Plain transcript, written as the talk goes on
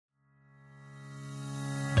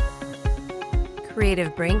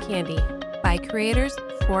Creative Brain Candy by creators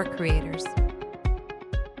for creators.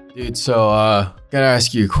 Dude, so gotta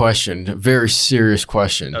ask you a question, a very serious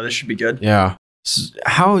question. Oh, this should be good. Yeah. So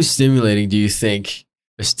how stimulating do you think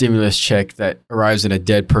a stimulus check that arrives in a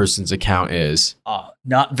dead person's account is?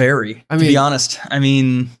 Not very, I to mean- be honest.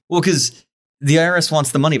 Because the IRS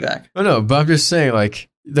wants the money back. Oh no, but I'm just saying, like,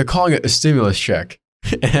 they're calling it a stimulus check.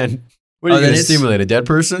 And what are you then gonna it's- stimulate, a dead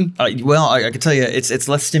person? I can tell you, it's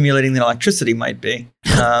less stimulating than electricity might be.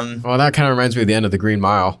 Well, that kind of reminds me of the end of the Green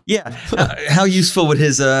Mile. Yeah. How useful would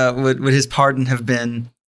his pardon have been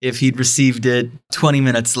if he'd received it 20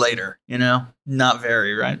 minutes later? You know, not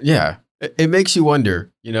very, right? Yeah. It makes you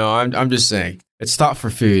wonder, you know, I'm just saying, it's thought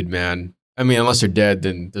for food, man. I mean, unless they're dead,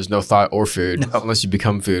 then there's no thought or food. No. Unless you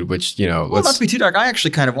become food, which, you know, Well, not to be too dark, I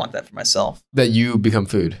actually kind of want that for myself. that you become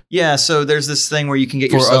food. Yeah. So there's this thing where you can get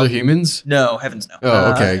For yourself. other humans? No, heavens no.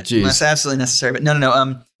 Oh, okay, jeez. That's absolutely necessary. But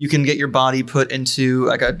no. You can get your body put into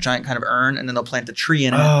like a giant kind of urn, and then they'll plant a tree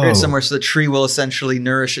in it Oh. somewhere, so the tree will essentially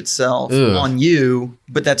nourish itself Ugh. on you.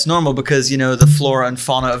 But that's normal because, you know, the flora and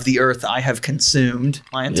fauna of the earth I have consumed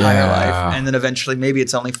my entire Yeah. life. And then eventually maybe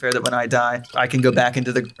it's only fair that when I die, I can go back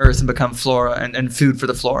into the earth and become flora and food for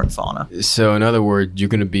the flora and fauna. So, in other words, you're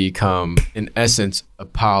going to become, in essence, a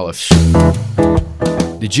pile of shit.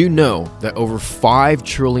 Did you know that over $5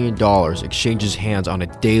 trillion exchanges hands on a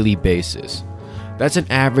daily basis? That's an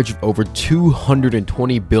average of over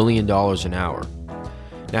 $220 billion an hour.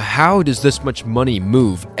 Now, how does this much money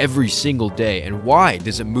move every single day, and why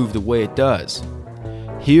does it move the way it does?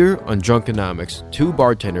 Here on Drunkenomics, two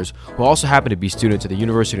bartenders, who also happen to be students at the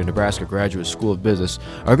University of Nebraska Graduate School of Business,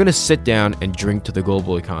 are going to sit down and drink to the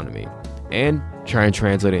global economy, and try and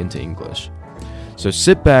translate it into English. So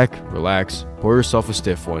sit back, relax, pour yourself a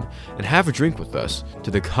stiff one, and have a drink with us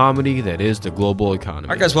to the comedy that is the global economy.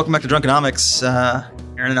 All right, guys, welcome back to Drunkenomics.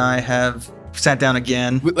 Aaron and I have sat down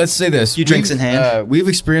again. Let's say this. Few drinks in hand. We've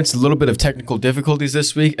experienced a little bit of technical difficulties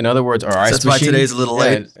this week. In other words, our ice that's machine. why today's a little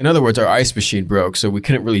late. In other words, our ice machine broke, so we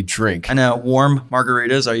couldn't really drink. I know, warm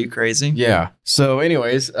margaritas. Are you crazy? Yeah. So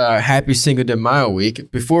anyways, happy Cinco de Mayo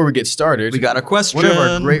week. Before we get started, We got a question. one of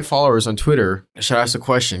our great followers on Twitter should ask a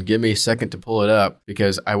question. Give me a second to pull it up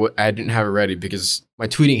because I didn't have it ready because my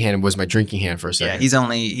tweeting hand was my drinking hand for a Yeah,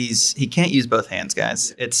 second. he can't use both hands,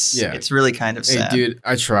 guys. It's really kind of Hey, sad. dude,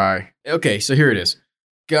 I try. Okay, so here it is.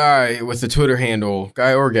 Guy with the Twitter handle,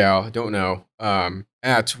 guy or gal, don't know,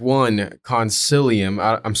 at one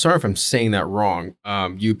concilium. I'm sorry if I'm saying that wrong.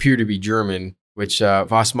 You appear to be German, which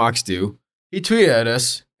Was magst du? He tweeted at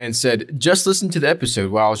us and said, just listen to the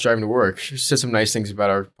episode while I was driving to work. He said some nice things about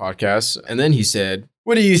our podcast. And then he said,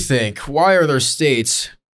 what do you think? Why are there states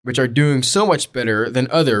which are doing so much better than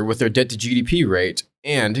other with their debt to GDP rate?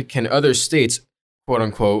 And can other states, quote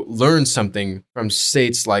unquote, learn something from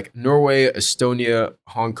states like Norway, Estonia,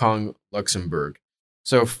 Hong Kong, Luxembourg?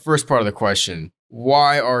 So first part of the question,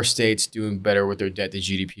 why are states doing better with their debt to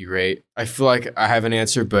GDP rate? I feel like I have an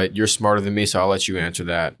answer, but you're smarter than me, so I'll let you answer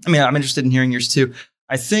that. I mean, I'm interested in hearing yours too.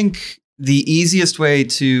 I think the easiest way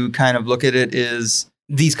to kind of look at it is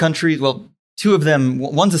these countries, well, two of them,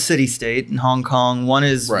 one's a city-state in Hong Kong. One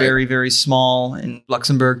is Right. very, very small in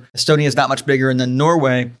Luxembourg. Estonia is not much bigger. And then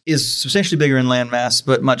Norway is substantially bigger in landmass,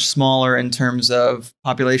 but much smaller in terms of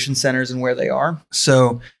population centers and where they are.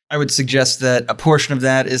 So I would suggest that a portion of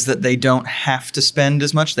that is that they don't have to spend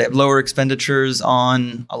as much. They have lower expenditures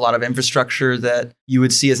on a lot of infrastructure that you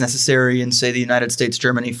would see as necessary in, say, the United States,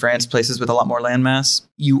 Germany, France, places with a lot more landmass.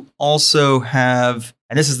 You also have,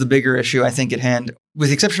 and this is the bigger issue I think at hand, with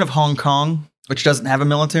the exception of Hong Kong, which doesn't have a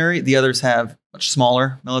military, the others have much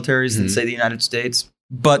smaller militaries than, say, the United States.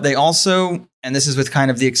 But they also, and this is with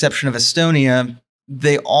kind of the exception of Estonia,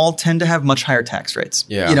 they all tend to have much higher tax rates.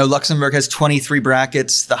 Yeah. You know, Luxembourg has 23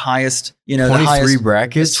 brackets, the highest, you know, 23 the highest,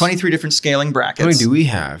 brackets? There's 23 different scaling brackets. How many do we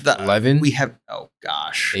have? The- 11? We have, oh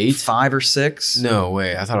gosh, 8? 5 or 6. No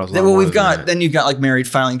way. I thought it was a lot Well, more we've than got, that. then you've got like married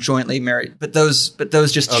filing jointly married, but those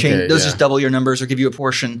just Okay, change, those yeah. just double your numbers or give you a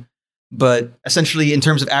portion. But essentially, in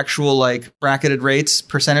terms of actual like bracketed rates,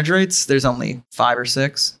 percentage rates, there's only 5 or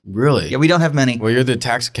 6. Really? Yeah, we don't have many. Well, you're the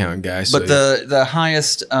tax accountant guy. So But the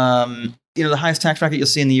highest, the highest tax bracket you'll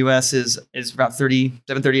see in the U.S. is about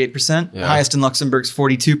 37, 38%. Yeah. The highest in Luxembourg is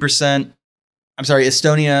 42%. I'm sorry,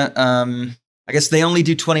 Estonia. I guess they only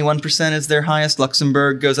do 21% as their highest.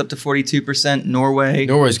 Luxembourg goes up to 42%. Norway.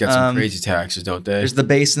 Norway's got some crazy taxes, don't they? There's the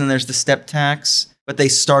base and then there's the step tax. But they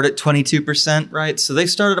start at 22%, right? So they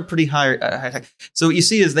started a pretty high tax. So what you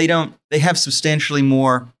see is they have substantially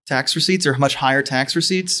more tax receipts or much higher tax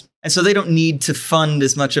receipts And so they don't need to fund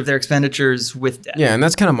as much of their expenditures with debt. Yeah, and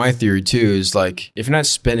that's kind of my theory too, is like if you're not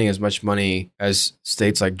spending as much money as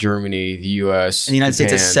states like Germany, the US, And the United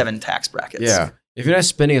States Japan, has 7 tax brackets. Yeah. If you're not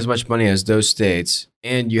spending as much money as those states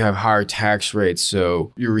and you have higher tax rates,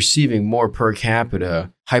 so you're receiving more per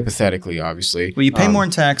capita, hypothetically, obviously. Well, you pay more in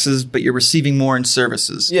taxes, but you're receiving more in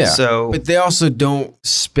services. Yeah. So, But they also don't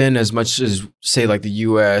spend as much as, say, like the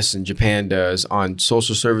US and Japan does on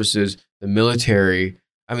social services, the military.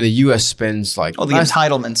 I mean, the U.S. spends like... the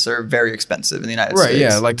entitlements are very expensive in the United States. Right,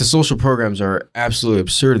 yeah. Like the social programs are absolutely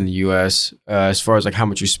absurd in the U.S. As far as like how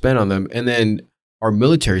much you spend on them. And then our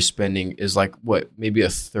military spending is like, what, maybe a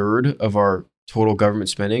third of our total government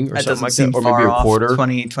spending or that something like seem that? Or far maybe a off, quarter?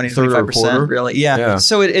 20 third or a quarter? 25%, really. Yeah. Yeah.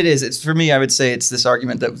 So it is. It's for me, I would say it's this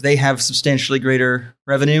argument that they have substantially greater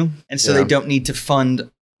revenue, and so they don't need to fund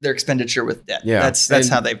their expenditure with debt. Yeah. That's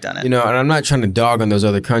how they've done it. You know, and I'm not trying to dog on those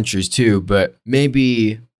other countries too, but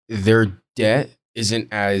maybe their debt isn't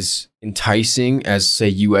as enticing as, say,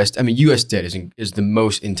 U.S. I mean, U.S. debt is the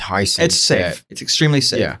most enticing. It's safe. debt. It's extremely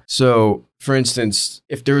safe. Yeah. So, for instance,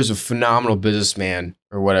 if there is a phenomenal businessman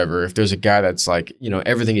or whatever, if there's a guy that's like, you know,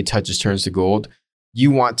 everything he touches turns to gold, you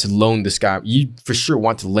want to loan this guy. You for sure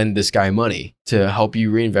want to lend this guy money to help you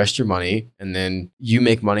reinvest your money, and then you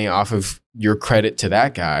make money off of your credit to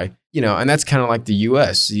that guy. You know, and that's kind of like the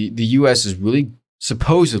U.S. The U.S. is really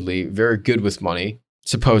supposedly very good with money.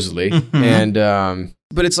 Supposedly. And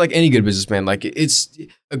but it's like any good businessman. Like it's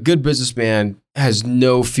a good businessman has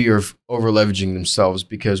no fear of over leveraging themselves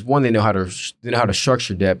because one, they know how to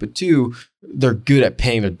structure debt, but two, they're good at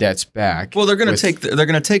paying their debts back. Well, they're going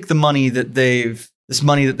to take the money that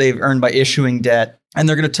they've earned by issuing debt, and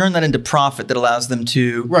they're going to turn that into profit that allows them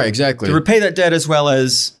to to repay that debt as well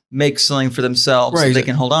as make something for themselves that they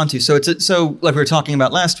can hold on to. So so like we were talking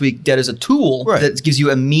about last week, debt is a tool that gives you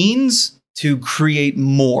a means to create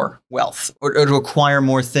more wealth or to acquire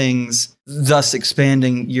more things, thus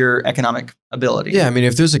expanding your economic ability. Yeah, I mean,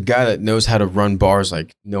 if there's a guy that knows how to run bars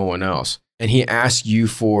like no one else, and he asks you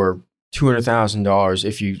for $200,000,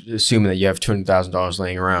 if you assume that you have $200,000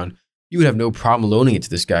 laying around, you would have no problem loaning it to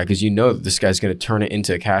this guy because you know that this guy's going to turn it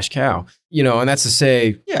into a cash cow. You know, and that's to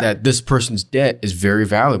say that this person's debt is very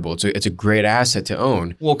valuable. It's a great asset to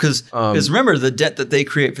own. Well, because remember, the debt that they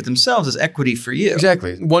create for themselves is equity for you.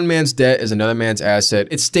 Exactly. One man's debt is another man's asset.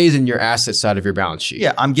 It stays in your asset side of your balance sheet.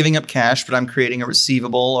 Yeah, I'm giving up cash, but I'm creating a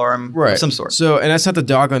receivable or of some sort. So, and that's not the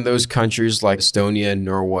dog on those countries like Estonia,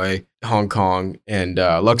 Norway, Hong Kong, and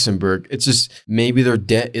Luxembourg. It's just maybe their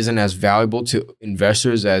debt isn't as valuable to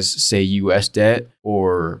investors as, say, U.S. debt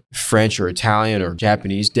or French or Italian or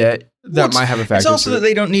Japanese debt. That might have a factor. It's also that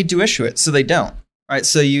they don't need to issue it, so they don't. Right,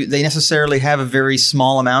 so they necessarily have a very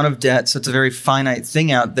small amount of debt, so it's a very finite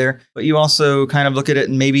thing out there. But you also kind of look at it,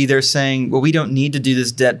 and maybe they're saying, "Well, we don't need to do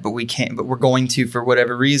this debt, but we can't. But we're going to for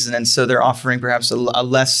whatever reason." And so they're offering perhaps a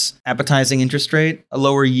less appetizing interest rate, a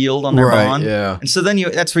lower yield on their bond. Yeah. And so then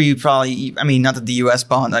that's where you probably, I mean, not that the U.S.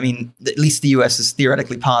 bond, I mean, at least the U.S. is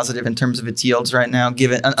theoretically positive in terms of its yields right now,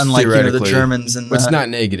 given unlike the Germans and it's not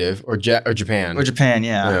negative or Japan or Japan,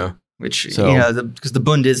 yeah. Which because the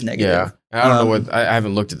Bund is negative. Yeah. I don't know what I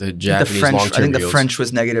haven't looked at the Japanese long-term yields. I think the French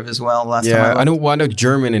was negative as well last time. Yeah, I know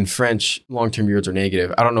German and French long-term yields are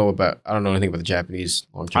negative. I don't know anything about the Japanese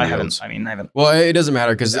long-term yields. I haven't. Well, it doesn't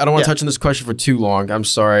matter because I don't want to touch on this question for too long. I'm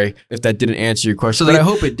sorry if that didn't answer your question, but I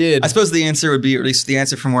hope it did. I suppose the answer would be, or at least the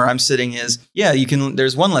answer from where I'm sitting is, you can.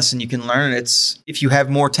 There's one lesson you can learn. It's if you have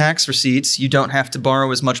more tax receipts, you don't have to borrow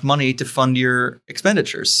as much money to fund your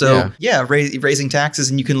expenditures. So raising taxes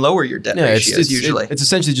and you can lower your debt ratios usually. It's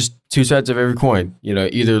essentially just two sides of every coin. You know,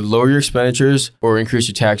 either lower your expenditures or increase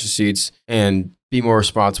your tax receipts and be more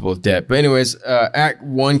responsible with debt. But anyways, Act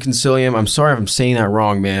 1 Concilium. I'm sorry if I'm saying that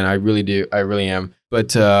wrong, man. I really do. I really am.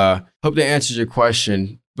 But hope that answers your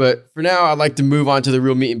question. But for now, I'd like to move on to the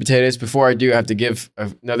real meat and potatoes. Before I do, I have to give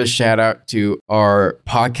another shout out to our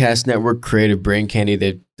podcast network, Creative Brain Candy.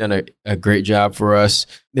 They've done a great job for us.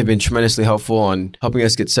 They've been tremendously helpful on helping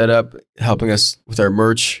us get set up, helping us with our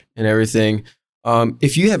merch and everything.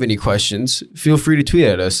 If you have any questions, feel free to tweet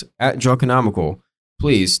at us at Drunkonomical.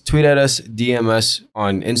 Please tweet at us, DM us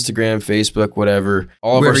on Instagram, Facebook, whatever.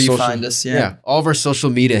 Wherever you find us, all of our social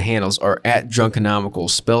media handles are at Drunkonomical.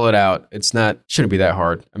 Spell it out. Shouldn't be that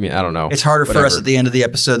hard. I mean, I don't know. It's harder for us at the end of the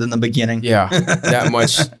episode than the beginning. Yeah, that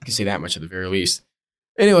much. You can say that much at the very least.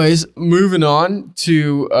 Anyways, moving on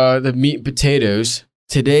to the meat and potatoes.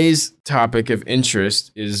 Today's topic of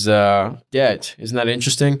interest is debt. Isn't that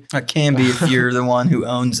interesting? It can be if you're the one who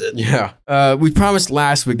owns it. Yeah. We promised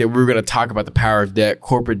last week that we were going to talk about the power of debt,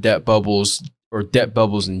 corporate debt bubbles, or debt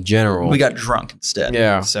bubbles in general. We got drunk instead.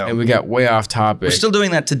 Yeah. So And we got way off topic. we're still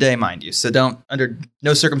doing that today, mind you. So under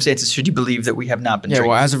no circumstances should you believe that we have not been Yeah,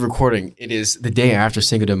 drinking. well, as of recording, it is the day after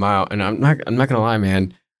Cinco de Mayo, and I'm not gonna lie,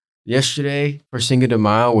 man. Yesterday for Cinco de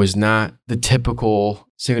Mayo was not the typical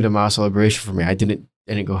Cinco de Mayo celebration for me. I didn't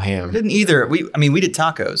go ham. I didn't either. We did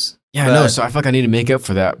tacos. Yeah, I know. So I feel like I need to make up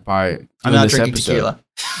for that by doing I'm not this drinking episode. tequila.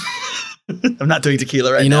 I'm not doing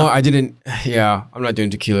tequila right You now. know, I didn't. Yeah, I'm not doing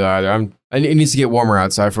tequila either. It needs to get warmer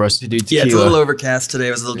outside for us to do tequila. Yeah, it's a little overcast today.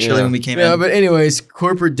 It was a little chilly when we came in. Yeah, but anyways,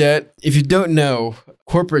 corporate debt. If you don't know,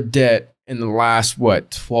 corporate debt in the last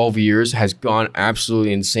 12 years has gone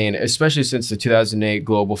absolutely insane, especially since the 2008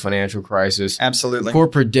 global financial crisis. Absolutely.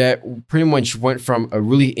 Corporate debt pretty much went from a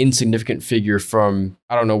really insignificant figure from,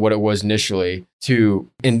 I don't know what it was initially, to,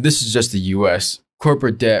 and this is just the US,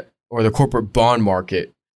 corporate debt or the corporate bond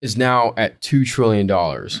market is now at $2 trillion.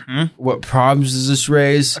 What problems does this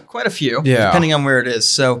raise? Quite a few, Yeah. depending on where it is.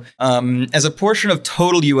 So as a portion of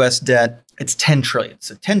total U.S. debt, it's $10 trillion.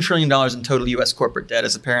 So $10 trillion in total U.S. corporate debt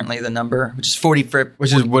is apparently the number, which is 40 for...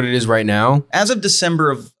 Which is what it is right now. As of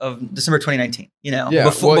December December 2019, Yeah,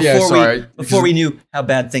 before sorry. we knew how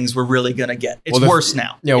bad things were really going to get. It's worse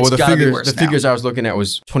now. Yeah, well, It's the gotta be figures, worse the now. figures I was looking at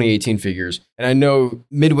was 2018 figures, and I know not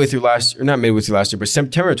midway through last year, but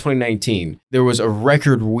September of 2019, there was a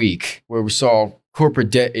record week where we saw corporate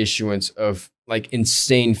debt issuance of like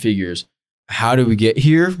insane figures. How did we get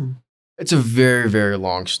here? It's a very, very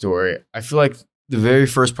long story. I feel like the very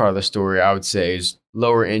first part of the story, I would say, is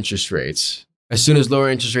lower interest rates. As soon as lower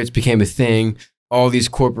interest rates became a thing, all these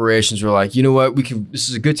corporations were like, you know what, this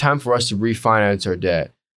is a good time for us to refinance our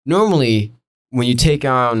debt. Normally, when you take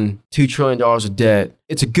on $2 trillion of debt,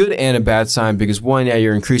 it's a good and a bad sign because one, yeah,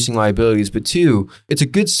 you're increasing liabilities, but two, it's a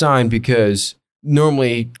good sign because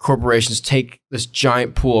normally corporations take this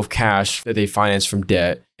giant pool of cash that they finance from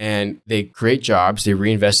debt and they create jobs, they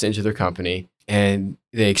reinvest it into their company, and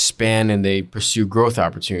they expand and they pursue growth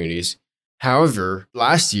opportunities. However,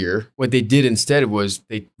 last year, what they did instead was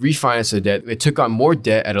they refinanced the debt. They took on more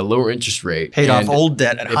debt at a lower interest rate. Paid off old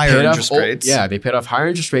debt at higher interest rates. Yeah, they paid off higher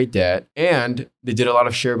interest rate debt, and they did a lot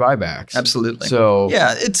of share buybacks. Absolutely. So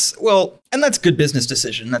yeah, and that's good business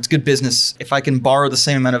decision. That's good business. If I can borrow the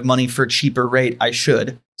same amount of money for a cheaper rate, I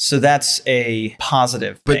should. So that's a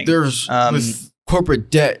positive thing. But there's with corporate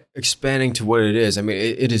debt expanding to what it is. I mean,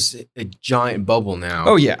 it is a giant bubble now.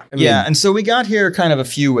 Oh, yeah. I mean, And so we got here kind of a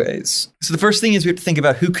few ways. So the first thing is we have to think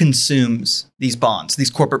about who consumes these bonds, these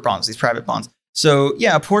corporate bonds, these private bonds. So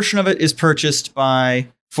yeah, a portion of it is purchased by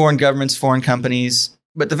foreign governments, foreign companies,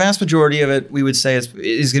 but the vast majority of it, we would say, is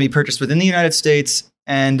going to be purchased within the United States.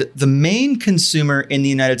 And the main consumer in the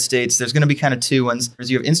United States, there's going to be kind of two ones.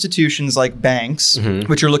 You have institutions like banks,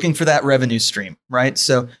 which are looking for that revenue stream, right?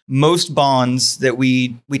 So most bonds that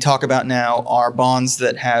we talk about now are bonds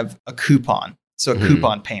that have a coupon. So a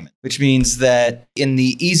coupon payment, which means that in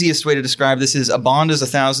the easiest way to describe this is a bond is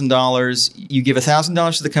 $1,000. You give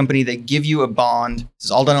 $1,000 to the company. They give you a bond. This is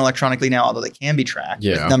all done electronically now, although they can be tracked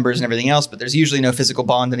with numbers and everything else, but there's usually no physical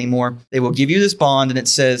bond anymore. They will give you this bond and it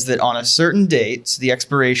says that on a certain date, so the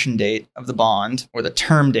expiration date of the bond or the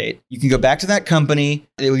term date, you can go back to that company.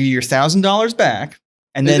 They will give you your $1,000 back.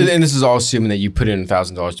 And this is all assuming that you put in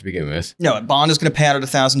 $1,000 to begin with. No, a bond is going to pay out at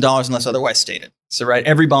 $1,000 unless otherwise stated. So, right,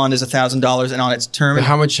 every bond is $1,000, and on its term, But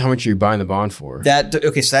how much are you buying the bond for? So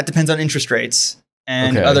that depends on interest rates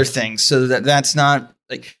and other things. So that's not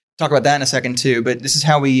like talk about that in a second too. But this is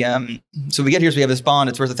how we so we get here. So we have this bond.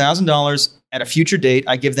 It's worth $1,000 at a future date.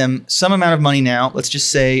 I give them some amount of money now. Let's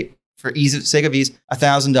just say, for sake of ease,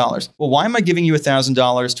 $1,000. Well, why am I giving you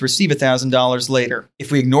 $1,000 to receive $1,000 later?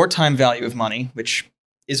 If we ignore time value of money, which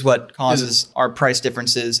is what causes our price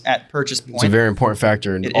differences at purchase point. It's a very important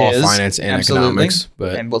factor in all finance and economics.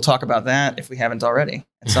 And we'll talk about that if we haven't already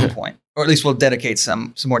at some point, or at least we'll dedicate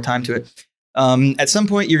some more time to it. At some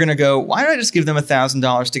point, you're going to go, why don't I just give them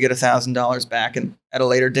 $1,000 to get $1,000 back at a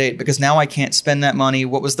later date? Because now I can't spend that money.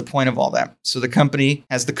 What was the point of all that? So the company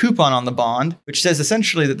has the coupon on the bond, which says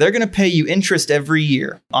essentially that they're going to pay you interest every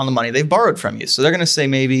year on the money they've borrowed from you. So they're going to say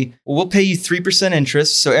maybe, well, we'll pay you 3%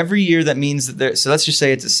 interest. So every year that means that so let's just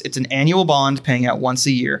say it's an annual bond paying out once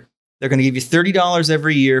a year. They're going to give you $30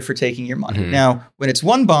 every year for taking your money. Now, when it's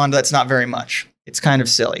one bond, that's not very much. It's kind of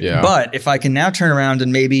silly. Yeah. But if I can now turn around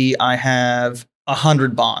and maybe I have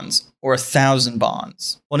 100 bonds or 1,000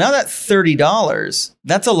 bonds. Well, now that $30,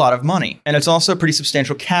 that's a lot of money. And it's also a pretty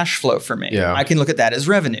substantial cash flow for me. Yeah. I can look at that as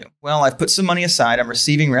revenue. Well, I've put some money aside. I'm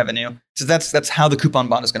receiving revenue. So that's how the coupon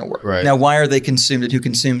bond is going to work. Right. Now, why are they consumed and who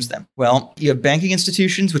consumes them? Well, you have banking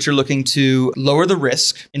institutions which are looking to lower the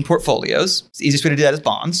risk in portfolios. The easiest way to do that is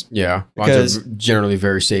bonds. Yeah. Because Bonds are generally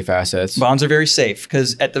very safe assets. Bonds are very safe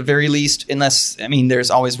because at the very least,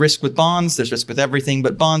 there's always risk with bonds, there's risk with everything,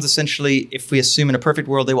 but bonds essentially, if we assume in a perfect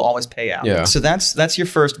world, they will always pay out. Yeah. So that's your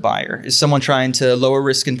first buyer, is someone trying to lower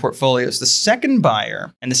risk in portfolios. The second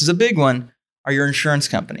buyer, and this is a big one, are your insurance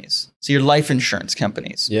companies. So your life insurance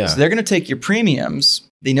companies. Yeah. So they're going to take your premiums.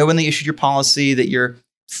 They know when they issued your policy that you're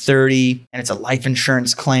 30 and it's a life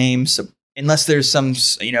insurance claim. So unless there's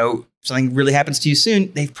something really happens to you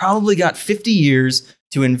soon, they've probably got 50 years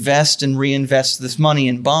to invest and reinvest this money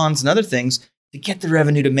in bonds and other things to get the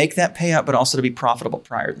revenue to make that payout, but also to be profitable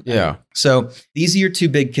prior to that. Yeah. So these are your two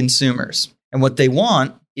big consumers. And what they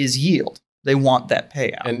want is yield. They want that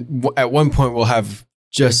payout. And at one point, we'll have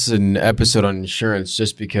just an episode on insurance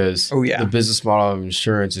just because the business model of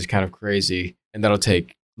insurance is kind of crazy. And that'll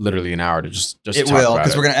take literally an hour to just it talk will, about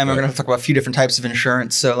because it. we're going to talk about a few different types of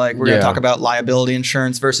insurance. So like we're going to talk about liability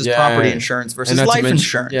insurance versus property insurance versus life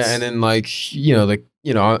insurance. Yeah. And then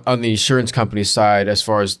on the insurance company side, as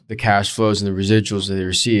far as the cash flows and the residuals that they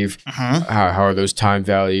receive, how are those time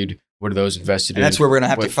valued? What are those invested in? And that's where we're going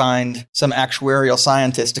to have to find some actuarial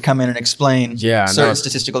scientist to come in and explain certain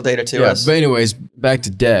statistical data to us. But anyways, back to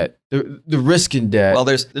debt. The risk in debt. Well,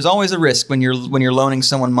 there's always a risk when you're loaning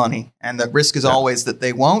someone money, and the risk is always that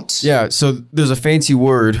they won't. Yeah. So there's a fancy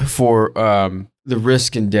word for the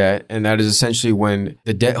risk in debt, and that is essentially when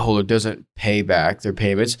the debt holder doesn't pay back their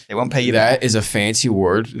payments. They won't pay you back. That is a fancy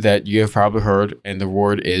word that you have probably heard, and the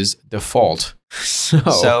word is default.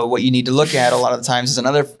 So what you need to look at a lot of the times is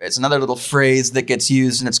another little phrase that gets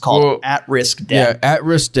used, and it's called at-risk debt. Yeah,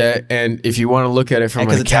 at-risk debt. And if you want to look at it from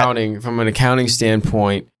an accounting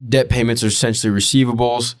standpoint, debt payments are essentially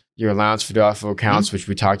receivables, your allowance for doubtful accounts, which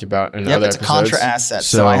we talked about in other episodes. It's a contra asset.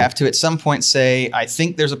 So I have to at some point say, I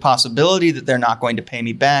think there's a possibility that they're not going to pay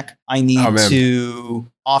me back. I need to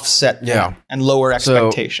offset that and lower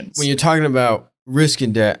expectations. So when you're talking about risk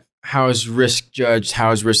in debt, how is risk judged?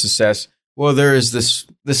 How is risk assessed? Well, there is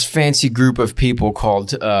this fancy group of people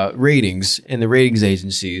called ratings and the ratings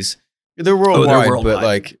agencies. They're worldwide, but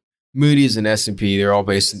like Moody's and S&P, they're all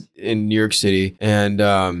based in New York City. And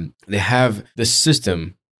they have the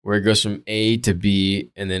system where it goes from A to B,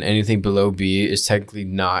 and then anything below B is technically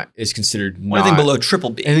considered not. Anything below triple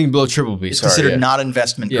B. Anything below triple B, is considered not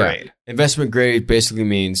investment grade. Investment grade basically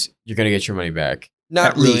means you're going to get your money back.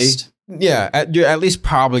 Not at really. Least. Yeah, you're at least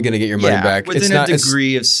probably going to get your money back. Within a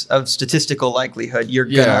degree of statistical likelihood, you're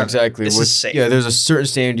going to. Yeah, exactly. This is safe. Yeah, there's a certain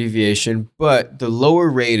standard deviation, but the lower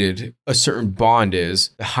rated a certain bond is,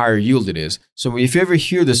 the higher yield it is. So if you ever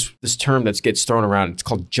hear this term that gets thrown around, it's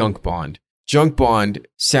called junk bond. Junk bond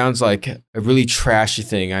sounds like a really trashy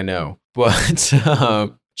thing, I know, but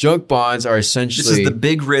junk bonds are essentially... This is the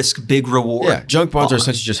big risk, big reward. Yeah, junk bonds are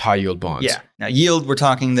essentially just high yield bonds. Yeah. Now yield, we're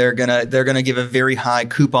talking they're gonna give a very high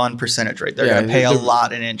coupon percentage rate. They're gonna pay a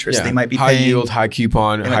lot in interest. Yeah, they might be high paying yield, high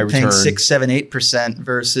coupon, high return. Paying 6, 7, 8%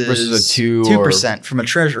 versus a 2% from a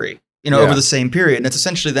treasury. Over the same period, and it's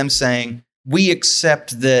essentially them saying, we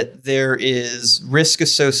accept that there is risk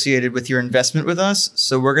associated with your investment with us,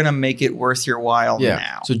 so we're going to make it worth your while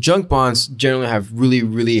now. So junk bonds generally have really,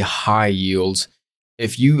 really high yields.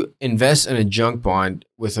 If you invest in a junk bond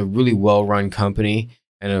with a really well-run company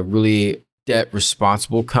and a really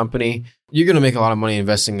debt-responsible company, you're going to make a lot of money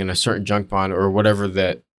investing in a certain junk bond or whatever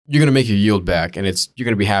that you're going to make your yield back, and you're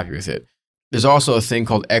going to be happy with it. There's also a thing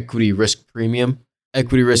called equity risk premium.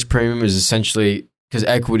 Equity risk premium is essentially... because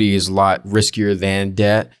equity is a lot riskier than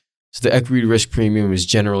debt. So the equity risk premium is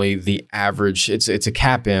generally the average. It's a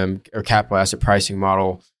CAPM or capital asset pricing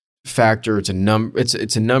model factor. It's a number.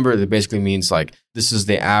 It's a number that basically means like this is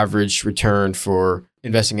the average return for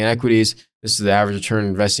investing in equities. This is the average return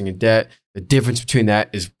investing in debt. The difference between that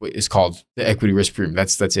is called the equity risk premium.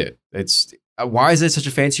 That's it. It's why is it such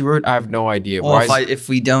a fancy word? I have no idea. Well, if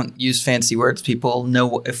we don't use fancy words, people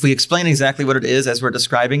know. If we explain exactly what it is as we're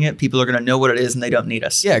describing it, people are going to know what it is, and they don't need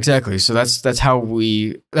us. Yeah, exactly. So that's how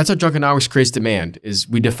Drunkenomics creates demand. Is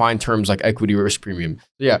we define terms like equity risk premium.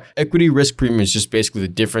 So yeah, equity risk premium is just basically the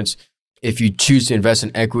difference. If you choose to invest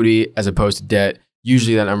in equity as opposed to debt,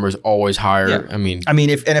 usually that number is always higher. Yeah. I mean,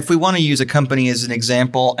 if we want to use a company as an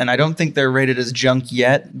example, and I don't think they're rated as junk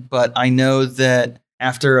yet, but I know that.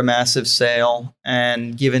 After a massive sale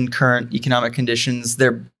and given current economic conditions,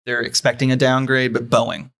 they're expecting a downgrade, but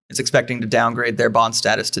Boeing is expecting to downgrade their bond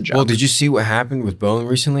status to junk. Well, did you see what happened with Boeing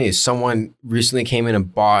recently? Is someone recently came in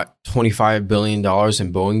and bought $25 billion in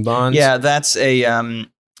Boeing bonds? Yeah, that's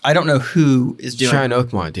I don't know who is doing Cheyenne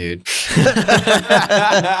Oakmont, dude.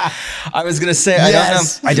 I was gonna say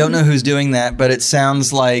Yes. I don't know who's doing that, but it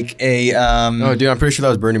sounds like a Oh, dude, I'm pretty sure that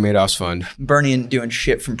was Bernie Madoff's fund. Bernie ain't doing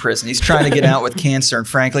shit from prison. He's trying to get out with cancer, and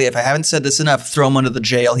frankly, if I haven't said this enough, throw him under the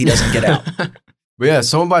jail. He doesn't get out. But yeah,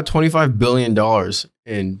 someone bought $25 billion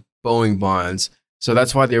in Boeing bonds. So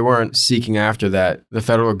that's why they weren't seeking after that. The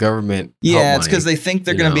federal government. Yeah, it's because they think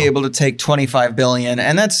they're going to be able to take $25 billion.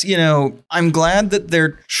 And that's, I'm glad that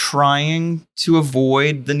they're trying to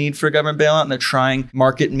avoid the need for a government bailout, and they're trying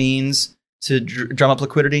market means to drum up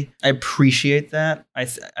liquidity. I appreciate that. I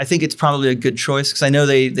think it's probably a good choice because I know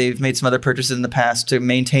they've made some other purchases in the past to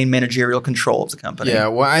maintain managerial control of the company. Yeah,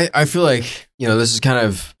 well, I feel like, this is kind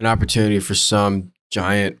of an opportunity for some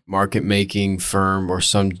giant market making firm or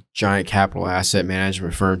some giant capital asset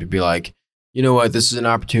management firm to be like, you know what, this is an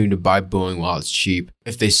opportunity to buy Boeing while it's cheap.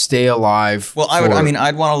 If they stay alive. Well,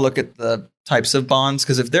 I'd want to look at the types of bonds,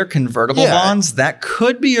 because if they're convertible bonds, that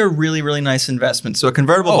could be a really, really nice investment. So a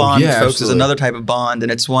convertible bond, folks, absolutely, is another type of bond,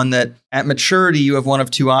 and it's one that at maturity you have one of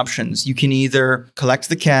two options. You can either collect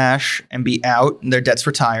the cash and be out and their debt's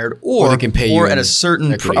retired, or they can pay you at a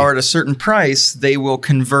certain price they will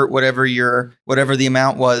convert whatever the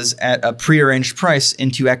amount was at a prearranged price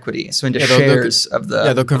into equity, so into shares of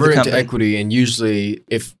the they'll convert it into equity, and usually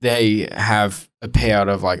if they have a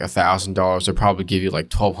payout of like $1,000, they'll probably give you like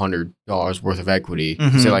 $1,200 worth of equity.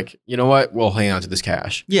 Mm-hmm. Say like, you know what, we'll hang on to this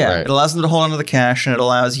cash. Yeah, right. It allows them to hold on to the cash, and it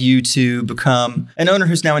allows you to become an owner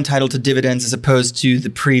who's now entitled to dividends as opposed to the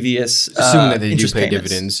previous assuming that they do pay payments.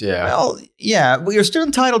 Dividends. Yeah. Well, yeah, but you're still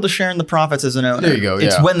entitled to share in the profits as an owner. There you go.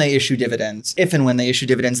 It's when they issue dividends, if and when they issue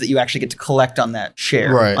dividends, that you actually get to collect on that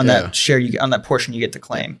share, that share on that portion you get to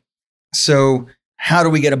claim. So how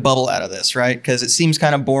do we get a bubble out of this, right? Because it seems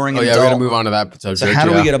kind of boring. Oh, yeah, we're going to move on to that subject. So how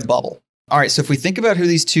do we get a bubble? All right, so if we think about who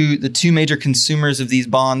the two major consumers of these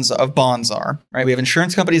bonds are, right? We have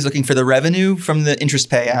insurance companies looking for the revenue from the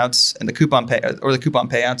interest payouts and the coupon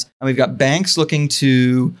payouts, and we've got banks looking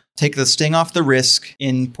to take the sting off the risk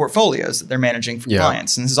in portfolios that they're managing for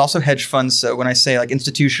clients. And this is also hedge funds. So when I say like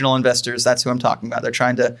institutional investors, that's who I'm talking about. They're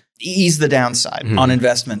trying to ease the downside on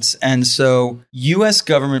investments. And so US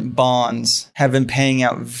government bonds have been paying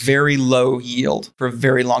out very low yield for a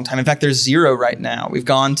very long time. In fact, they're zero right now. We've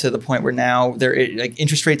gone to the point where now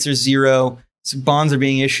interest rates are zero. So bonds are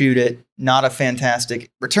being issued at not a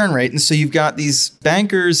fantastic return rate. And so you've got these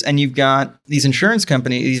bankers and you've got these insurance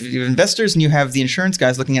companies, you have investors, and you have the insurance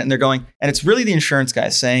guys looking at it, and they're going, and it's really the insurance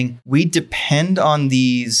guys saying, we depend on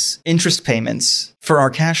these interest payments for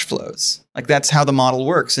our cash flows. Like that's how the model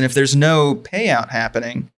works. And if there's no payout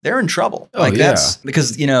happening, they're in trouble. That's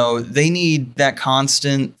because, they need that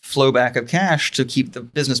constant flow back of cash to keep the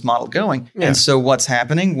business model going. Yeah. And so what's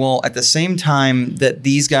happening? Well, at the same time that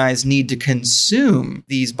these guys need to consume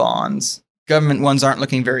these bonds, government ones aren't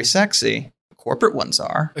looking very sexy. Corporate ones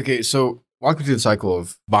are. Okay, so walk me through the cycle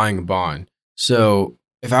of buying a bond. So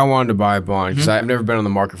if I wanted to buy a bond, because I've never been on the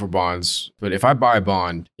market for bonds, but if I buy a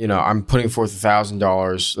bond, I'm putting forth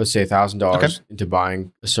 $1,000, let's say $1,000 into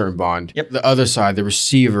buying a certain bond. Yep. The other side, the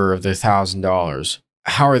receiver of the $1,000,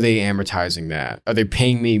 how are they amortizing that? Are they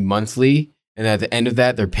paying me monthly? And at the end of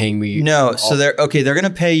that, they're paying me. No. So they're going to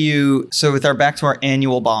pay you. So back to our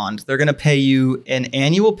annual bond, they're going to pay you an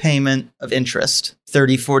annual payment of interest,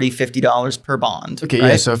 $30, $40, $50 per bond. Okay. Right?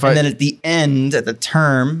 Yeah. So then at the end, at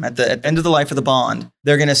the end of the life of the bond,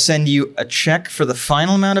 they're going to send you a check for the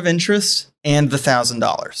final amount of interest and the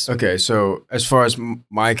 $1,000. Okay. So as far as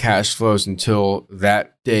my cash flows until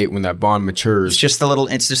that date when that bond matures, it's just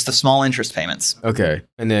the small interest payments. Okay.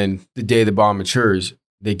 And then the day the bond matures,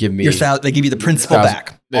 they give me they give you the principal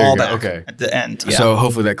back, all back at the end. Yeah. So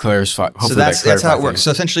hopefully that clarifies. So that's how it works.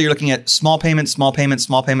 So essentially, you're looking at small payment, small payment,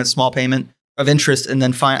 small payment, small payment of interest, and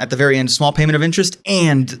then at the very end, small payment of interest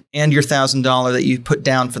and your $1,000 that you put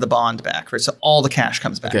down for the bond back. Right. So all the cash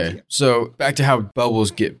comes back to you. So back to how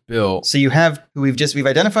bubbles get built. So you have we've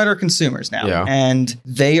identified our consumers now, and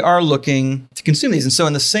they are looking to consume these. And so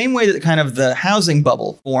in the same way that kind of the housing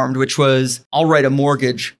bubble formed, which was I'll write a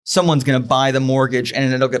mortgage, someone's going to buy the mortgage,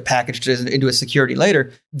 and it'll get packaged into a security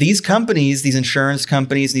later. These companies, these insurance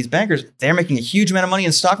companies, these bankers, they're making a huge amount of money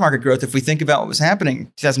in stock market growth. If we think about what was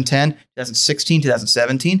happening 2010, 2016,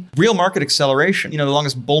 2017, real market acceleration, the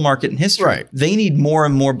longest bull market in history. Right. They need more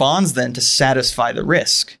and more bonds then to satisfy the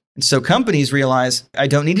risk. And so companies realize I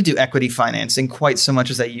don't need to do equity financing quite so much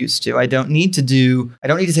as I used to. I don't need to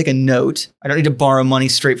take a note. I don't need to borrow money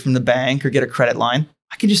straight from the bank or get a credit line.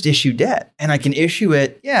 I can just issue debt, and I can issue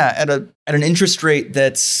it, at an interest rate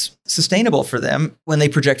that's sustainable for them when they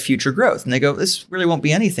project future growth. And they go, this really won't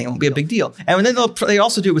be anything. It won't be a big deal. And then they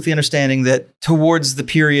also do it with the understanding that towards the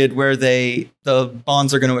period where the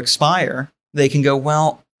bonds are going to expire, they can go,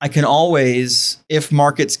 well, I can always, if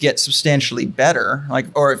markets get substantially better, I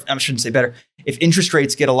shouldn't say better, if interest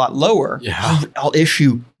rates get a lot lower, I'll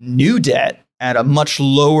issue new debt at a much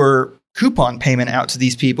lower coupon payment out to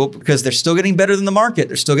these people because they're still getting better than the market.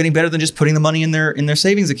 They're still getting better than just putting the money in their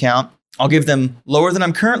savings account. I'll give them lower than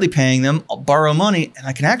I'm currently paying them. I'll borrow money, and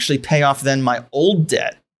I can actually pay off then my old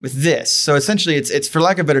debt with this. So essentially, it's for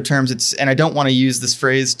lack of better terms, and I don't want to use this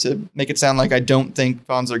phrase to make it sound like I don't think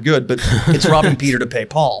bonds are good, but it's robbing Peter to pay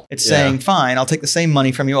Paul. It's saying, fine, I'll take the same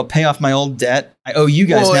money from you. I'll pay off my old debt. I owe you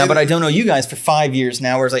guys now, but I don't owe you guys for 5 years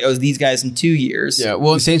now, whereas I owe these guys in 2 years. Yeah,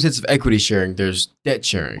 well, the same sense of equity sharing, there's debt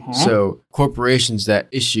sharing. So corporations that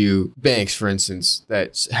issue, banks, for instance,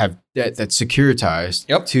 that have debt that's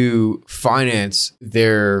securitized to finance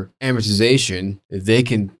their amortization, they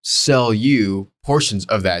can sell you portions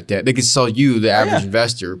of that debt. They can sell you, the average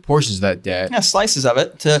investor, portions of that debt. Yeah, slices of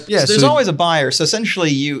it. So there's always a buyer. So essentially,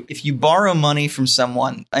 if you borrow money from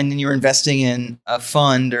someone and then you're investing in a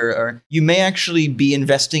fund, or you may actually be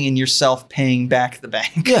investing in yourself paying back the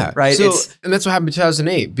bank. Yeah, right. So, and that's what happened in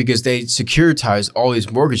 2008 because they securitized all these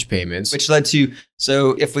mortgage payments, which led to.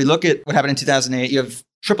 So if we look at what happened in 2008, you have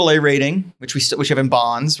AAA rating, which we have in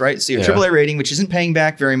bonds, right? So your AAA rating, which isn't paying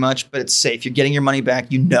back very much, but it's safe. You're getting your money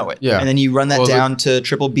back. You know it. Yeah. And then you run that down to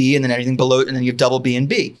triple B, and then everything below it, and then you have double B and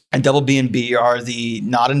B. And double B and B are the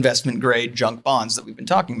not investment grade junk bonds that we've been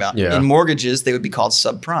talking about. Yeah. In mortgages, they would be called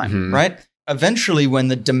subprime, right? Eventually, when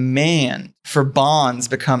the demand for bonds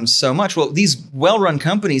becomes so much, these well-run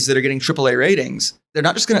companies that are getting AAA ratings, they're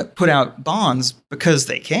not just going to put out bonds because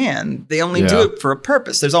they can. They only do it for a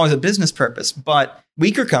purpose. There's always a business purpose. But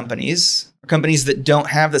weaker companies, or companies that don't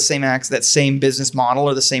have the same that same business model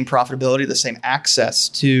or the same profitability, the same access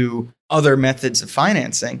to other methods of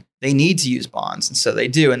financing, they need to use bonds. And so they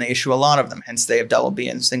do, and they issue a lot of them. Hence, they have double B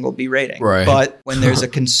and single B rating. Right. But when there's a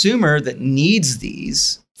consumer that needs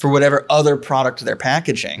these for whatever other product they're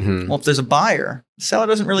packaging, well, if there's a buyer, the seller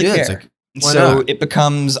doesn't really care. So it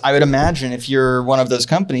becomes, I would imagine, if you're one of those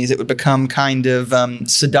companies, it would become kind of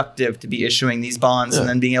seductive to be issuing these bonds and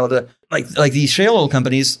then being able to, like these shale oil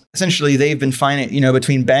companies, essentially they've been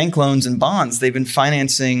between bank loans and bonds, they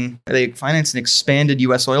finance an expanded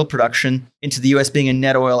U.S. oil production into the U.S. being a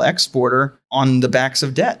net oil exporter on the backs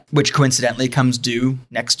of debt, which coincidentally comes due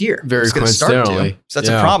next year. Very coincidentally. So that's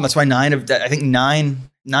a problem. That's why nine of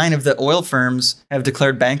the oil firms have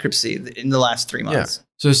declared bankruptcy in the last 3 months. Yeah.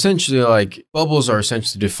 So essentially, bubbles are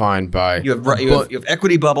essentially defined by... You have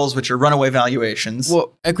equity bubbles, which are runaway valuations.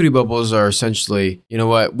 Well, equity bubbles are essentially, you know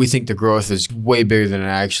what, we think the growth is way bigger than it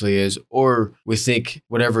actually is, or we think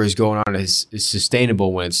whatever is going on is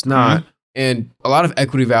sustainable when it's not. And a lot of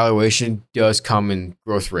equity valuation does come in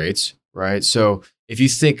growth rates, right? So if you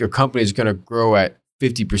think a company is going to grow at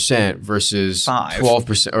 50% versus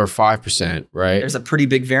 12% or 5%, right? There's a pretty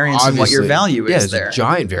big variance in what your value is there. There's a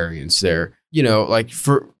giant variance there. You know, like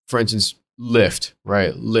for instance, Lyft,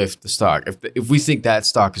 right? Lyft, the stock. If we think that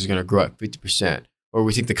stock is going to grow at 50%, or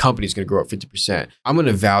we think the company is going to grow at 50%, I'm going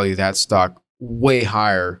to value that stock way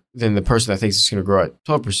higher than the person that thinks it's going to grow at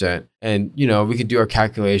 12%. And, we can do our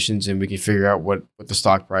calculations and we can figure out what the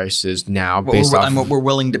stock price is now based off what we're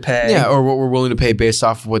willing to pay. Yeah, or what we're willing to pay based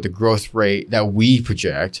off of what the growth rate that we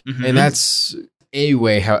project. And that's a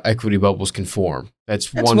way how equity bubbles can form.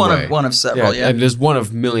 That's one way. One of several, And there's one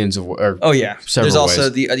of millions of several There's also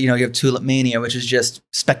ways. you have tulip mania, which is just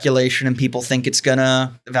speculation, and people think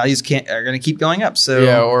the values are gonna keep going up.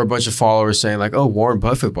 So or a bunch of followers saying like, "Oh, Warren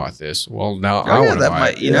Buffett bought this." Well, now I want to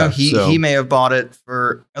buy it. He may have bought it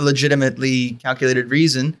for a legitimately calculated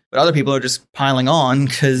reason, but other people are just piling on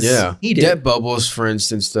because he did. Debt bubbles, for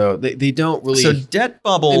instance, though, they don't really. So debt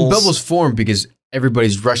bubbles. And bubbles form because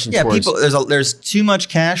everybody's rushing towards... there's too much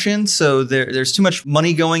cash in, so there's too much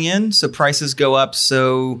money going in, so prices go up.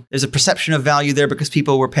 So there's a perception of value there because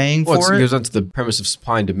people were paying for it. It goes on to the premise of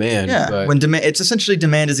supply and demand. Yeah, but when it's essentially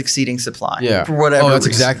demand is exceeding supply. Yeah, for whatever. That's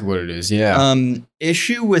exactly what it is. Yeah.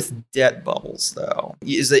 Issue with debt bubbles, though,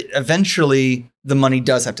 is that eventually the money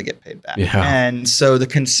does have to get paid back. Yeah. And so the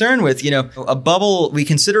concern with, a bubble, we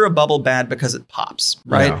consider a bubble bad because it pops,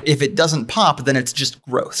 right? Yeah. If it doesn't pop, then it's just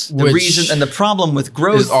growth. The problem with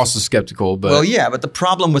growth is also skeptical, but but the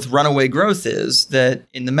problem with runaway growth is that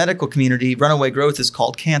in the medical community, runaway growth is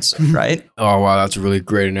called cancer, right? Oh, wow. That's a really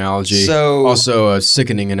great analogy. So also a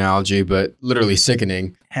sickening analogy, but literally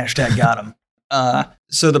sickening. # got him.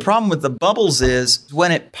 So the problem with the bubbles is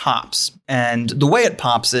when it pops. And the way it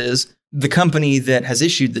pops is the company that has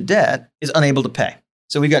issued the debt is unable to pay.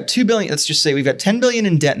 So we've got 2 billion. Let's just say we've got 10 billion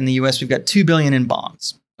in debt in the US. We've got 2 billion in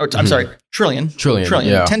bonds. Or I'm sorry, trillion.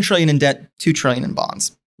 Yeah. 10 trillion in debt, 2 trillion in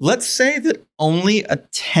bonds. Let's say that only a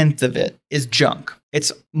tenth of it is junk.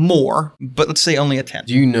 It's more, but let's say only a tenth.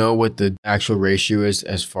 Do you know what the actual ratio is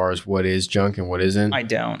as far as what is junk and what isn't? I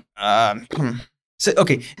don't. So,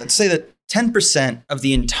 okay, let's say that 10% of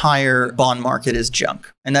the entire bond market is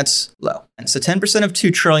junk, and that's low. And so 10% of 2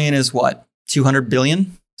 trillion is what? 200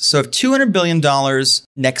 billion? So if $200 billion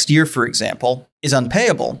next year, for example, is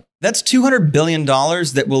unpayable, that's $200 billion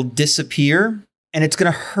that will disappear, and it's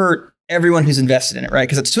going to hurt everyone who's invested in it, right?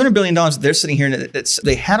 Because it's $200 billion they're sitting here, and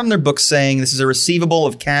they had on their books saying this is a receivable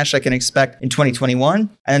of cash I can expect in 2021, and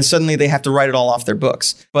then suddenly they have to write it all off their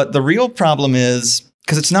books. But the real problem is,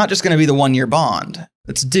 because it's not just going to be the 1-year bond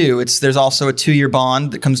that's due, there's also a 2-year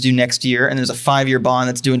bond that comes due next year, and there's a 5-year bond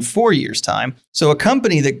that's due in 4 years' time. So a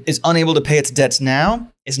company that is unable to pay its debts now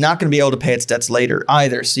is not going to be able to pay its debts later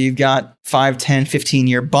either. So you've got 5, 10,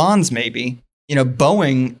 15-year bonds maybe.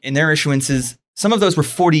 Boeing, in their issuances, some of those were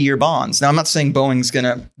 40-year bonds. Now, I'm not saying Boeing's going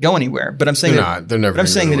to go anywhere, but I'm saying they're never. But I'm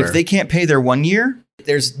saying that if they can't pay their 1 year,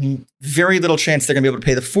 there's very little chance they're going to be able to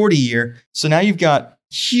pay the 40-year. So now you've got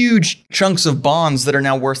huge chunks of bonds that are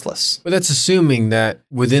now worthless. But that's assuming that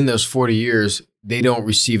within those 40 years, they don't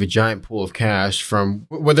receive a giant pool of cash from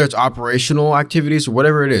whether it's operational activities or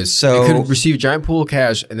whatever it is. So they could receive a giant pool of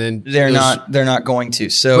cash, and then they're not going to.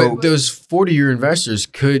 So but those 40-year investors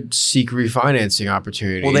could seek refinancing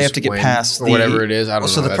opportunities. Well, they have to get past whatever it is. I don't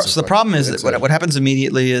know. So the problem is that what happens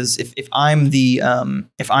immediately is if I'm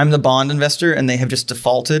the bond investor and they have just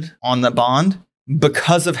defaulted on the bond,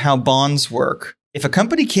 because of how bonds work, if a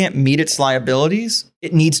company can't meet its liabilities,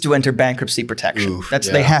 it needs to enter bankruptcy protection.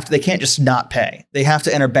 They can't just not pay. They have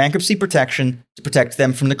to enter bankruptcy protection to protect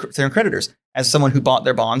them from their creditors. As someone who bought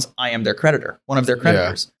their bonds, I am their creditor, one of their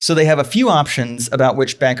creditors. Yeah. So they have a few options about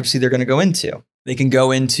which bankruptcy they're going to go into. They can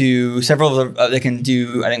go into several of the, they can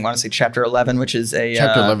do, I want to say Chapter 11, which is a...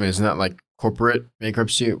 Chapter 11, isn't that like corporate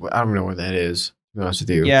bankruptcy? I don't know what that is, to be honest with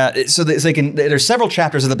you. Yeah, so there's several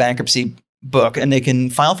chapters of the bankruptcy book, and they can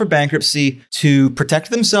file for bankruptcy to protect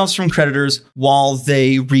themselves from creditors while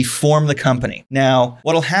they reform the company. Now,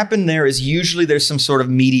 what'll happen there is usually there's some sort of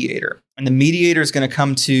mediator, and the mediator is going to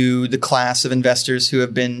come to the class of investors who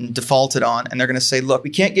have been defaulted on, and they're going to say, look, we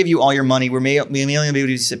can't give you all your money. We may only be able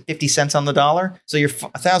to use 50 cents on the dollar. So your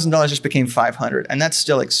 $1,000 just became $500, and that's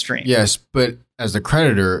still extreme. Yes, but as the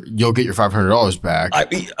creditor, you'll get your $500 back.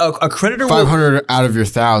 A creditor $500 out of your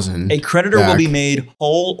 $1,000. A creditor will be made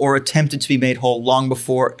whole or attempted to be made whole long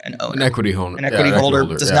before an owner. An equity holder. An equity holder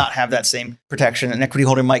does not have that same protection. An equity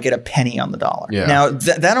holder might get a penny on the dollar. Yeah. Now,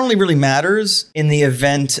 that only really matters in the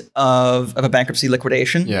event of a bankruptcy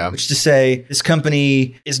liquidation, which is to say this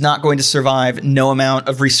company is not going to survive. No amount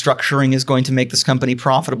of restructuring is going to make this company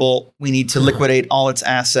profitable. We need to liquidate all its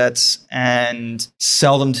assets and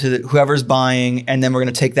sell them to whoever's buying. And then we're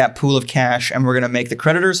going to take that pool of cash and we're going to make the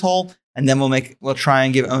creditors whole. And then we'll try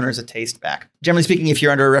and give owners a taste back. Generally speaking, if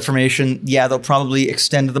you're under a reformation, they'll probably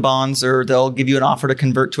extend the bonds or they'll give you an offer to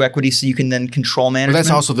convert to equity so you can then control management. But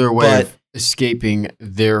that's also their way of escaping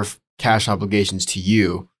their cash obligations to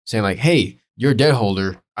you, saying like, hey, you're a debt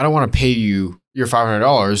holder. I don't want to pay you your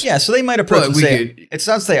 $500. Yeah, so they might approach and say, it's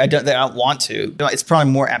not to say I don't want to. It's probably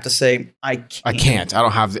more apt to say I can't. I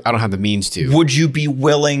don't have the means to. Would you be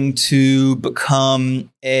willing to become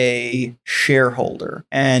a shareholder?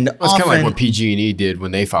 And it's kind of like what PG&E did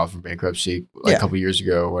when they filed for bankruptcy a couple years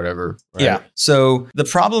ago or whatever. Right? Yeah. So the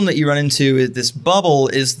problem that you run into with this bubble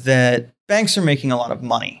is that banks are making a lot of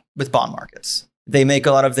money with bond markets. They make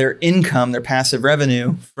a lot of their income, their passive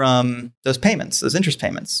revenue from those payments, those interest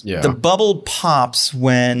payments. Yeah. The bubble pops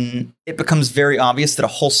when it becomes very obvious that a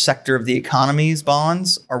whole sector of the economy's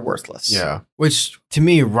bonds are worthless. Yeah, which to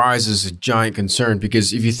me rises a giant concern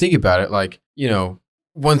because if you think about it,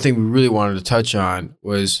 one thing we really wanted to touch on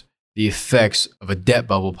was the effects of a debt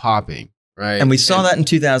bubble popping. Right. And we saw that in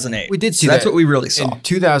 2008. We did see that. That's what we really saw.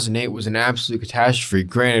 2008 was an absolute catastrophe.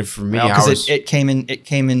 Granted, for me, because it came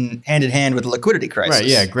in hand in hand with the liquidity crisis. Right.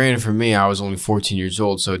 Yeah. Granted, for me, I was only 14 years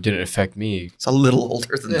old, so it didn't affect me. It's a little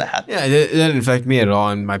older than that. Yeah, it didn't affect me at all,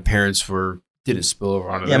 and my parents didn't spill over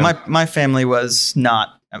onto them. Yeah, my family was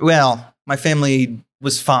not. Well, my family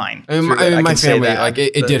was fine. I mean my family,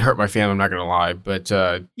 it did hurt my family, I'm not going to lie. But,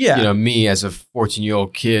 me as a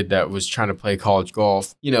 14-year-old kid that was trying to play college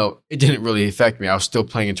golf, it didn't really affect me. I was still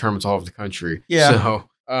playing in tournaments all over the country. Yeah.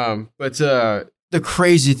 So, but the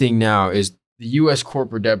crazy thing now is the U.S.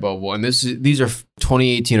 corporate debt bubble, and these are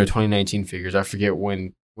 2018 or 2019 figures. I forget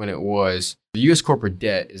when it was. The U.S. corporate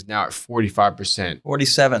debt is now at 45%.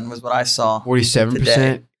 47 was what I saw.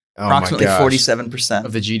 47%? Oh approximately 47%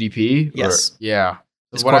 of the GDP? Yes. Yeah.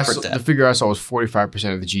 It's What corporate debt. The figure I saw was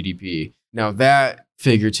 45% of the GDP. Now that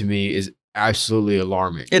figure to me is absolutely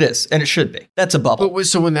alarming. It is, and it should be. That's a bubble. But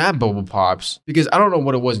so when that bubble pops, because I don't know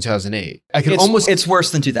what it was in 2008, it's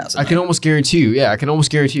worse than 2000. I can almost guarantee you. Yeah, I can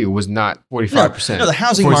almost guarantee you it was not 45%. No, the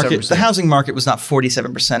housing market was not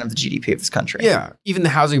 47% of the GDP of this country. Yeah, even the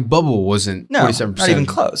housing bubble wasn't 47%. Not even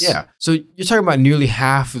close. Yeah, so you're talking about nearly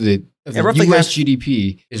half of the roughly U.S. half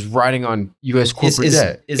GDP is riding on U.S. corporate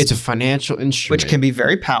debt. It's a financial instrument, which can be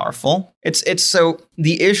very powerful. It's so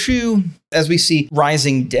the issue as we see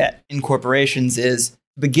rising debt in corporations is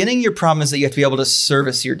beginning. Your problem is that you have to be able to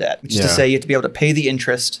service your debt, which is to say you have to be able to pay the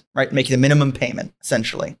interest, right? Make the minimum payment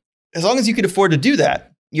essentially. As long as you can afford to do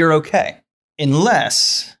that, you're okay,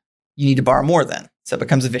 unless you need to borrow more then. So it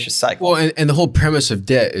becomes a vicious cycle. Well, and the whole premise of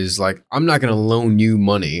debt is like, I'm not going to loan you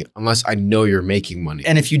money unless I know you're making money.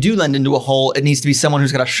 And if you do lend into a hole, it needs to be someone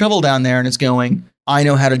who's got a shovel down there and is going, I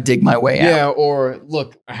know how to dig my way out. Yeah, or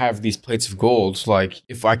look, I have these plates of gold. Like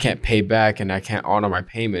if I can't pay back and I can't honor my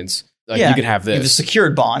payments, like you can have this. You have a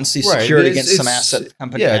secured bond, so you secure it against some asset the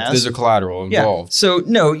company has. There's a collateral involved. Yeah. So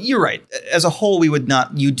no, you're right. As a whole,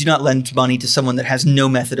 you do not lend money to someone that has no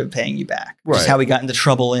method of paying you back. Which is how we got into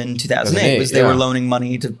trouble in 2008 was they were loaning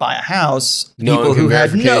money to buy a house. People who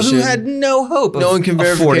had no hope of income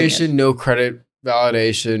verification, no credit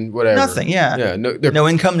validation, whatever. Nothing, yeah. No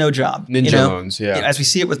income, no job. Ninja loans, yeah. As we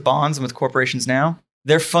see it with bonds and with corporations now,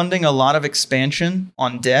 they're funding a lot of expansion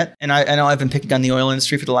on debt. And I know I've been picking on the oil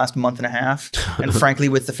industry for the last month and a half. And frankly,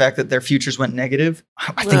 with the fact that their futures went negative,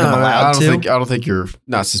 I think I'm allowed to. I don't think you're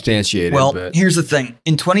not substantiated. Well, here's the thing.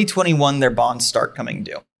 In 2021, their bonds start coming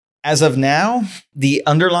due. As of now, the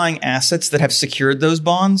underlying assets that have secured those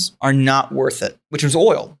bonds are not worth it, which was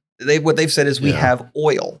oil. What they've said is we have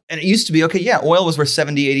oil. And it used to be, oil was worth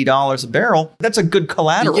 $70, $80 a barrel. That's a good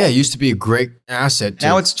collateral. Yeah, it used to be a great asset to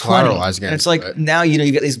now it's 20. collateralize against. And it's like, now,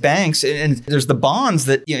 you get these banks and there's the bonds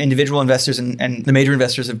that individual investors and the major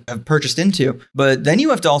investors have purchased into. But then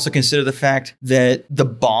you have to also consider the fact that the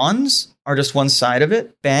bonds are just one side of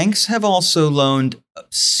it. Banks have also loaned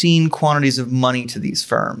obscene quantities of money to these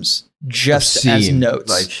firms. Just as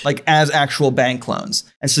notes, like as actual bank loans.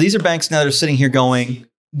 And so these are banks now that are sitting here going,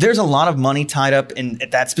 there's a lot of money tied up in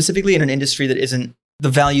that specifically in an industry that the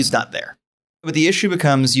value's not there. But the issue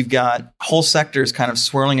becomes you've got whole sectors kind of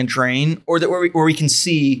swirling a drain where we can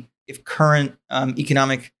see if current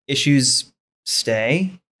economic issues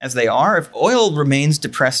stay as they are. If oil remains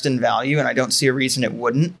depressed in value, and I don't see a reason it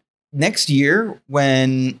wouldn't, next year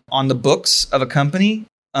when on the books of a company,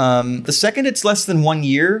 the second it's less than 1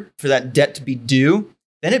 year for that debt to be due,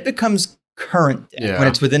 then it becomes current debt when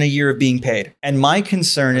it's within a year of being paid. And my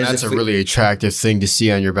concern is that's a really attractive thing to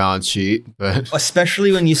see on your balance sheet, but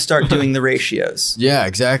especially when you start doing the ratios. Yeah,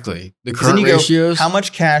 exactly. The current ratios. How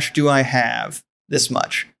much cash do I have? This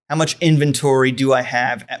much. How much inventory do I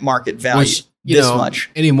have at market value? Which, this much.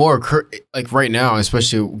 Anymore, like right now,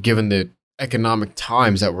 especially given the economic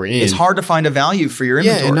times that we're in, it's hard to find a value for your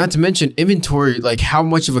inventory. Yeah, and not to mention inventory. Like, how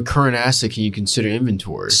much of a current asset can you consider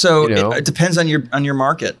inventory? So it depends on your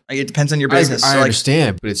market. It depends on your business. I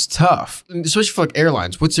understand, but it's tough, especially for like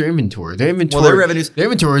airlines. What's their inventory? Their inventory. Well, their revenues. Their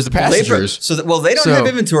inventory is the passengers. They don't have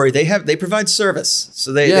inventory. They provide service.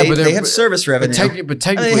 So they have service revenue. But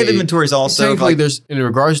technically, they have inventories also. Technically, there's in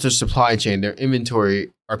regards to their supply chain, their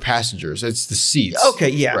inventory are passengers. It's the seats. Okay,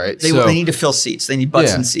 yeah. Right. They need to fill seats. They need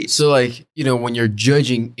butts and seats. So like, when you're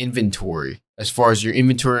judging inventory, as far as your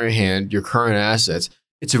inventory in hand, your current assets,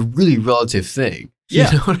 it's a really relative thing.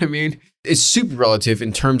 Yeah. You know what I mean? It's super relative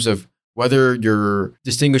in terms of whether you're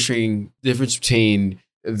distinguishing the difference between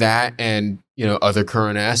that and, other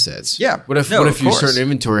current assets. Yeah. What if your certain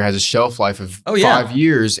inventory has a shelf life of 5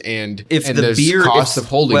 years and the cost of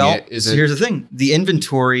holding it is so here's the thing. The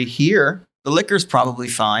inventory here, the liquor's probably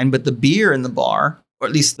fine, but the beer in the bar, or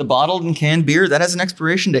at least the bottled and canned beer, that has an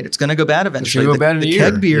expiration date. It's going to go bad eventually. It's going to go bad in a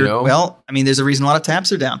year. Keg beer, well, there's a reason a lot of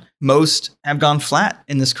taps are down. Most have gone flat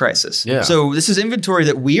in this crisis. Yeah. So this is inventory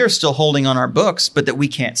that we are still holding on our books, but that we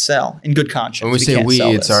can't sell in good conscience. When we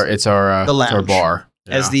say it's our bar.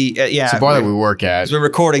 Yeah. As it's a bar that we work at. As we're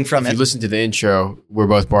recording from If you listen to the intro, we're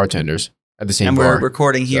both bartenders at the same and bar. We're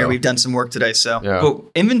recording here. So. We've done some work today. So,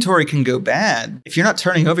 But inventory can go bad. If you're not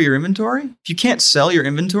turning over your inventory, if you can't sell your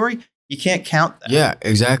inventory, you can't count that. Yeah,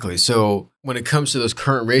 exactly. So when it comes to those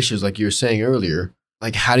current ratios, like you were saying earlier,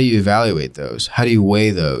 like, how do you evaluate those? How do you weigh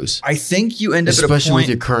those? I think you end up Especially at a point with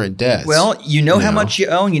your current debts. Well, you know how much you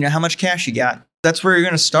own, you know how much cash you got. That's where you're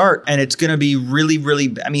going to start. And it's going to be really,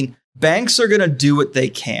 really, I mean, banks are going to do what they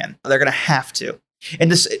can. They're going to have to.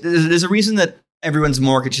 And there's a reason that everyone's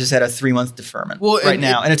mortgage has had a 3-month deferment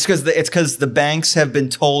now. And it's because the banks have been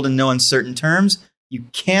told in no uncertain terms, you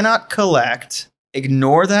cannot collect.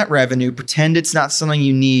 Ignore that revenue. Pretend it's not something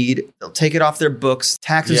you need. They'll take it off their books.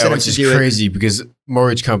 Tax incentives to do it. Which is crazy because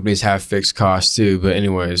mortgage companies have fixed costs too. But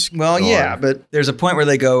anyways. Well, yeah, but there's a point where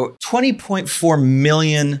they go 20.4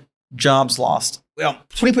 million jobs lost. Well,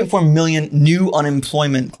 20.4 million new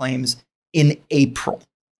unemployment claims in April.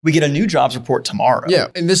 We get a new jobs report tomorrow. Yeah,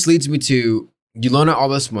 and this leads me to you loan out all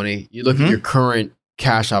this money. You look at your current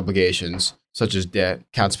cash obligations, such as debt,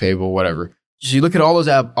 accounts payable, whatever. So you look at all those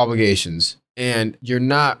obligations. And you're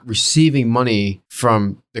not receiving money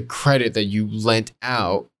from the credit that you lent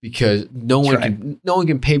out because no one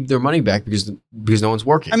can pay their money back because no one's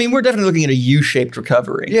working. I mean, we're definitely looking at a U-shaped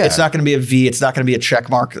recovery. Yeah. It's not going to be a V. It's not going to be a check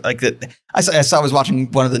mark like that. I was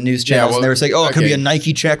watching one of the news channels and they were saying, "Oh, it could be a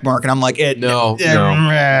Nike check mark," and I'm like, "No,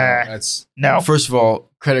 that's no." First of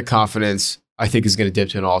all, credit confidence, I think, is going to dip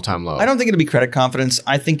to an all-time low. I don't think it'll be credit confidence.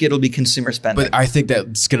 I think it'll be consumer spending. But I think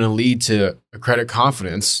that's going to lead to a credit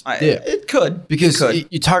confidence dip. It could. Because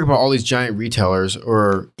you talk about all these giant retailers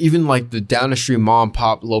or even like the down the street mom and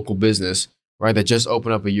pop local business, right, that just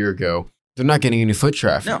opened up a year ago. They're not getting any foot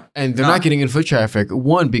traffic. No. And they're not getting any foot traffic,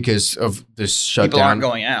 one, because of this shutdown. People aren't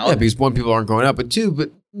going out. Yeah, because one, people aren't going out, but two,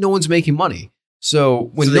 but no one's making money.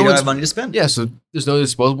 So when they don't have money to spend. Yeah, so there's no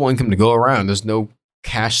disposable income to go around. There's no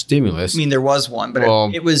cash stimulus. I mean, there was one, but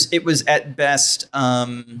it was at best,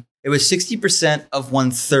 it was 60% of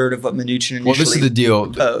 1/3 of what Mnuchin initially this is the deal.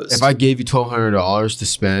 proposed. If I gave you $1,200 to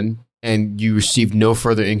spend and you received no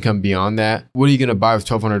further income beyond that, what are you going to buy with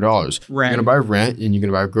 $1,200? Rent. You're going to buy rent and you're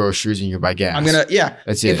going to buy groceries and you're going to buy gas.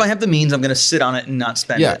 That's it. If I have the means, I'm going to sit on it and not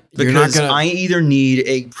spend it. You're not because I either need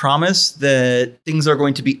a promise that things are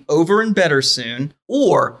going to be over and better soon,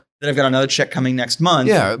 or that I've got another check coming next month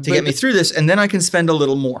to get me through this, and then I can spend a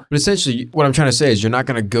little more. But essentially, what I'm trying to say is you're not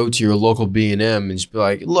going to go to your local B&M and just be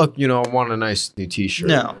like, look, I want a nice new t-shirt.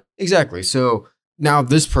 No. Exactly. So now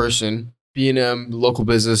this person, B&M, local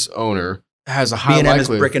business owner, has a high likelihood.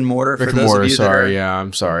 B&M is brick and mortar. For those of you sorry.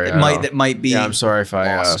 I'm sorry. That might be. Yeah, I'm sorry if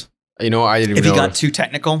lost. I didn't even if know. he got too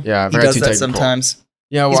technical. Yeah, he does that sometimes.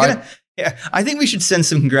 Yeah, well, yeah, I think we should send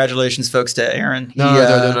some congratulations, folks, to Aaron. No.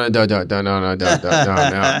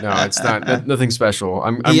 It's not nothing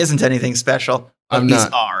special. He isn't anything special. He's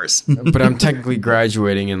ours. But I'm technically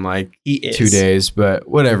graduating in like 2 days. But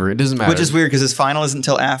whatever, it doesn't matter. Which is weird because his final isn't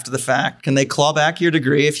until after the fact. Can they claw back your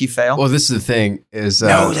degree if you fail? Well, this is the thing.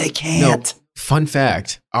 No, they can't. No, fun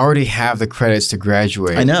fact: I already have the credits to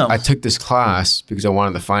graduate. I know. I took this class because I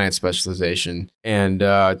wanted the finance specialization, and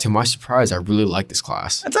to my surprise, I really like this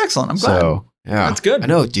class. That's excellent. I'm glad. So, yeah, that's good. I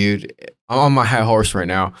know, dude. I'm on my high horse right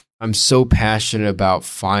now. I'm so passionate about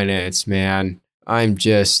finance, man. I'm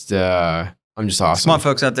just awesome. Come on,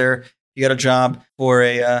 folks out there. You got a job for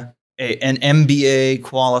an MBA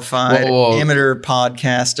qualified amateur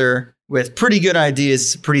podcaster with pretty good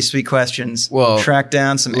ideas, pretty sweet questions. Well, track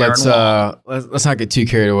down some Aaron let's not get too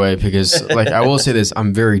carried away because, like, I will say this: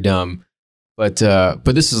 I'm very dumb, but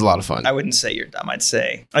this is a lot of fun. I wouldn't say you're dumb. I'd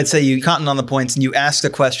say you cotton on the points and you ask a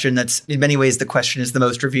question that's in many ways the question is the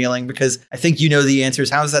most revealing because I think you know the answers.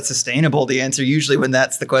 How is that sustainable? The answer usually when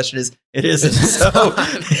that's the question is it isn't. So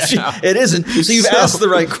it isn't. So you've asked the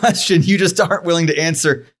right question. You just aren't willing to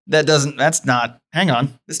answer. That's not. Hang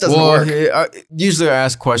on. This doesn't work. Usually I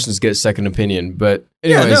ask questions, get a second opinion, but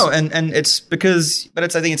anyways. Yeah, no, and it's because, I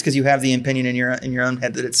think it's because you have the opinion in your own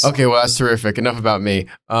head that it's okay. Well, that's terrific. Enough about me.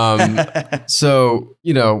 So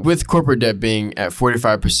with corporate debt being at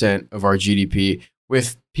 45% of our GDP,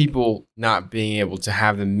 with people not being able to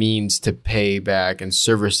have the means to pay back and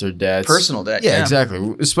service their debts, personal debt. Yeah,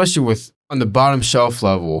 exactly. Especially with on the bottom shelf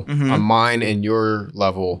level, on mine and your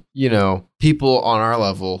level, people on our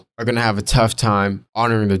level are going to have a tough time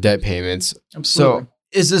honoring their debt payments. Absolutely. So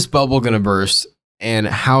is this bubble going to burst? And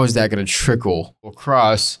how is that going to trickle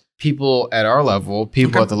across people at our level,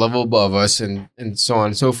 people at the level above us, and so on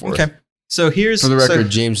and so forth? Okay. So here's... For the record,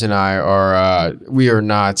 James and I we are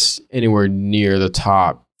not anywhere near the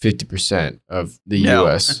top 50% of the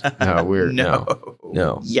U.S. No, we're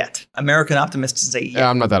no. Yet. American optimists say yet. Yeah,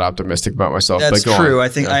 I'm not that optimistic about myself. That's but true. I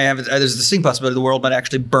think there's a distinct possibility the world might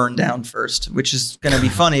actually burn down first, which is going to be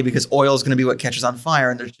funny because oil is going to be what catches on fire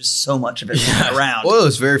and there's just so much of it around. Oil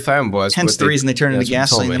is very flammable. Hence the reason they turn it into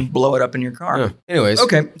gasoline and blow it up in your car. Yeah. Anyways.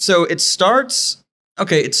 Okay, so it started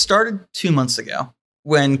 2 months ago.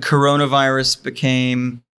 when coronavirus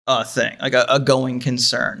became a thing, like a going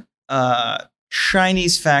concern,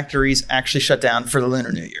 Chinese factories actually shut down for the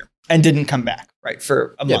Lunar New Year and didn't come back, right,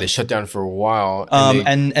 for a month. Yeah, they shut down for a while.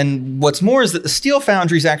 And what's more is that the steel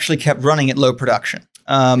foundries actually kept running at low production.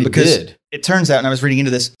 Because it turns out, and I was reading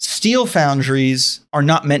into this, steel foundries are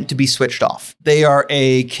not meant to be switched off. They are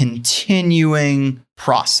a continuing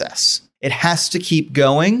process. It has to keep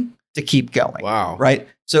going to keep going. Wow. Right?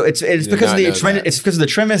 So it's because of the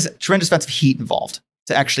tremendous amounts of heat involved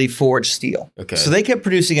to actually forge steel. Okay. So they kept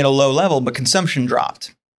producing at a low level, but consumption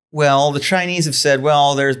dropped. Well, the Chinese have said,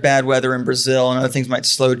 well, there's bad weather in Brazil and other things might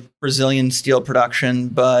slow Brazilian steel production,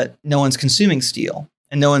 but no one's consuming steel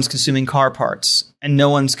and no one's consuming car parts and no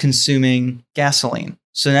one's consuming gasoline.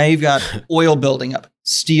 So now you've got oil building up,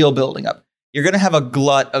 steel building up. You're going to have a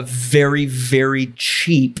glut of very, very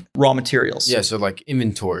cheap raw materials. Yeah, so like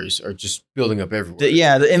inventories are just building up everywhere.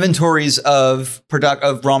 The inventories of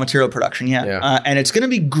raw material production. And it's going to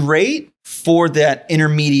be great for that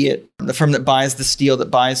intermediate, the firm that buys the steel,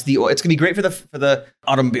 that buys the oil. It's going to be great for the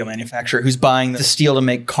automobile manufacturer who's buying the steel to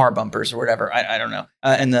make car bumpers or whatever. I don't know.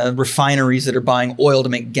 And the refineries that are buying oil to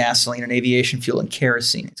make gasoline and aviation fuel and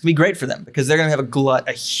kerosene. It's going to be great for them because they're going to have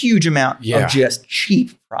a huge amount of just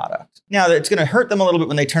cheap product. Now, it's going to hurt them a little bit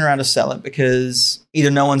when they turn around to sell it because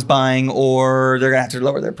either no one's buying or they're going to have to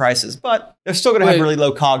lower their prices. But they're still going to have really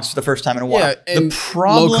low COGS for the first time in a while. Yeah, and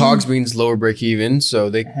low COGS means lower break even, so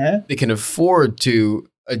they can afford to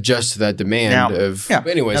adjust to that demand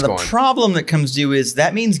Anyways, the problem that comes due is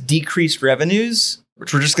that means decreased revenues,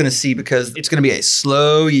 which we're just going to see because it's going to be a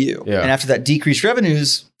slow U. Yeah. And after that decreased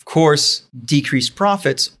revenues, of course, decreased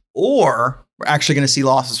profits, or we're actually going to see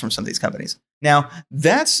losses from some of these companies. Now,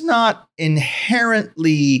 that's not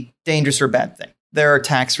inherently dangerous or a bad thing. There are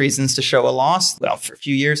tax reasons to show a loss, for a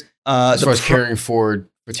few years. As far as carrying forward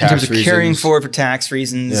for tax reasons. In terms of carrying forward for tax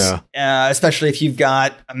reasons, especially if you've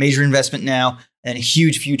got a major investment now and a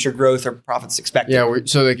huge future growth or profits expected. Yeah,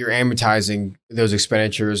 so like you're amortizing those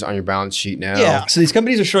expenditures on your balance sheet now. Yeah, so these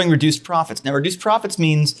companies are showing reduced profits. Now, reduced profits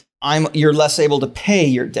means you're less able to pay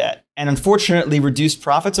your debt. And unfortunately, reduced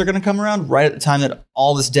profits are going to come around right at the time that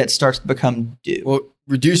all this debt starts to become due. Well,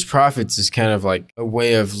 reduced profits is kind of like a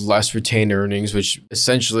way of less retained earnings, which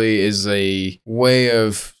essentially is a way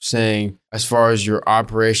of saying, as far as your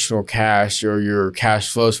operational cash or your cash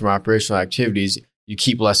flows from operational activities, you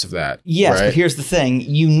keep less of that. Yes, right? But here's the thing.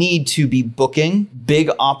 You need to be booking big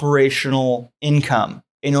operational income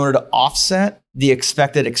in order to offset the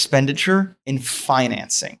expected expenditure in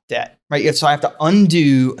financing debt, right? So I have to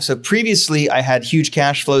undo. So previously I had huge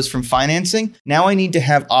cash flows from financing. Now I need to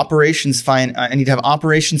have operations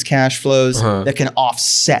cash flows that can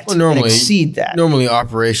offset and exceed that. Normally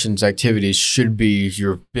operations activities should be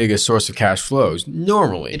your biggest source of cash flows.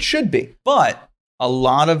 Normally. It should be. But a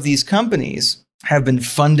lot of these companies have been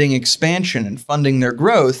funding expansion and funding their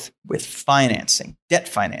growth with financing, debt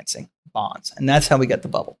financing, bonds. And that's how we get the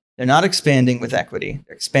bubble. They're not expanding with equity.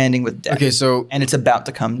 They're expanding with debt. Okay, and it's about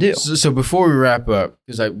to come due. So before we wrap up,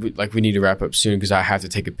 because we need to wrap up soon because I have to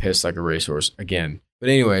take a piss like a racehorse again. But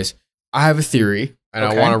anyways, I have a theory and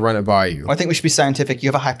I want to run it by you. Well, I think we should be scientific. You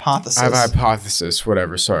have a hypothesis. I have a hypothesis.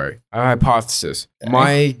 Whatever. Sorry. I have a hypothesis. Okay.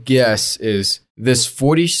 My guess is this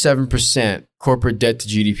 47% corporate debt to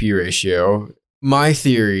GDP ratio. My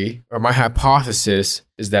theory or my hypothesis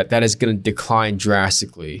is that is going to decline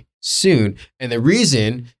drastically soon. And the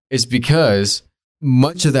reason is because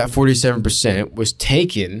much of that 47% was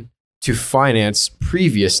taken to finance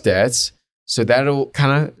previous debts. So that'll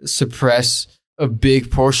kind of suppress a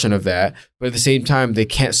big portion of that. But at the same time, they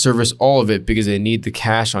can't service all of it because they need the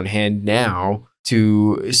cash on hand now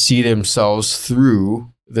to see themselves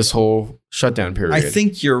through this whole shutdown period. I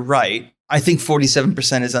think you're right. I think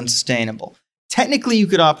 47% is unsustainable. Technically, you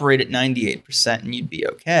could operate at 98% and you'd be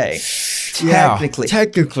okay. Technically.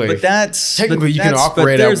 But you can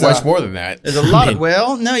operate at much more than that. There's a lot of,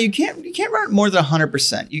 no, you can't run more than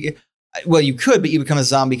 100%. You could, but you become a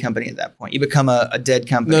zombie company at that point. You become a dead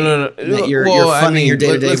company. No. You're funding your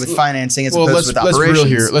day-to-day with financing as opposed to with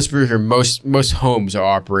operations. Let's be real here. Most homes are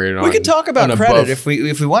operated on. We could talk about credit if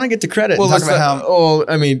we want to get to credit. Well, talk about how. Well,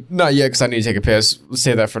 I mean, not yet because I need to take a piss. Let's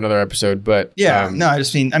save that for another episode. But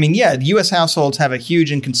the U.S. households have a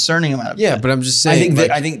huge and concerning amount of debt. Yeah, but I'm just saying.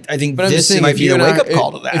 I think this might be the wake-up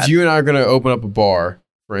call to that. If you and I are going to open up a bar,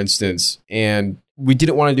 for instance, and we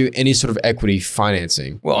didn't want to do any sort of equity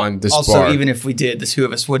financing on this bar. Also, even if we did, the two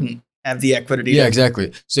of us wouldn't have the equity. Yeah,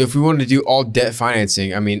 exactly. So if we wanted to do all debt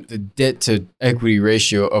financing, I mean, the debt to equity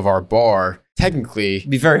ratio of our bar technically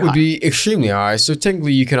would be extremely high. So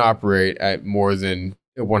technically you can operate at more than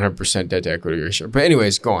a 100% debt to equity ratio. But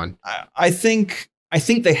anyways, go on. I think I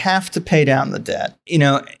think they have to pay down the debt.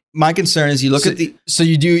 My concern is you look at the... So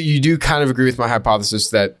you do kind of agree with my hypothesis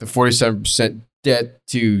that the 47% debt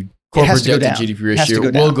to corporate debt to GDP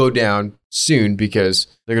ratio will go down soon because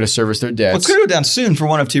they're going to service their debts. Well, it's going to go down soon for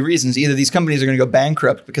one of two reasons. Either these companies are going to go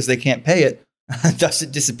bankrupt because they can't pay it, thus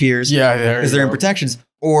it disappears because they're in protections,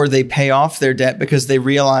 or they pay off their debt because they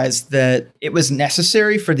realize that it was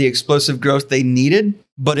necessary for the explosive growth they needed,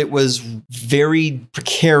 but it was very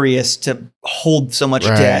precarious to hold so much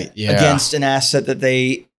debt against an asset that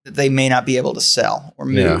they may not be able to sell or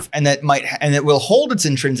move, and it will hold its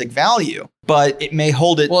intrinsic value, but it may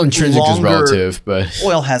hold it. Well, intrinsic is relative, but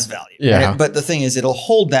oil has value. Yeah. But the thing is, it'll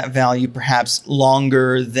hold that value perhaps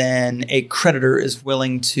longer than a creditor is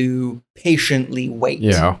willing to patiently wait.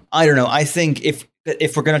 Yeah. I don't know. I think if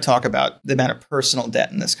we're going to talk about the amount of personal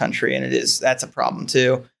debt in this country, and that's a problem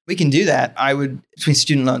too. We can do that. I would, between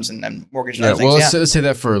student loans and mortgage and other things. Well, let's say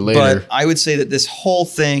that for later. But I would say that this whole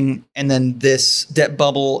thing and then this debt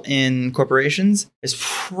bubble in corporations is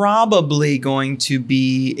probably going to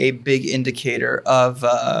be a big indicator of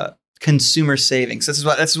consumer savings. This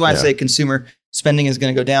is why I say consumer spending is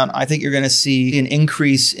going to go down. I think you're going to see an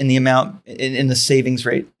increase in the amount in the savings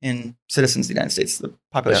rate in citizens of the United States, the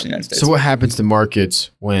population of the United States. So what happens to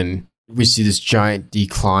markets when we see this giant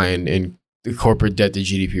decline in the corporate debt to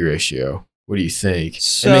GDP ratio? What do you think?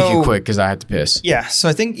 And make it quick because I have to piss. Yeah. So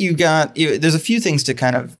I think there's a few things to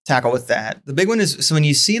kind of tackle with that. The big one is, so when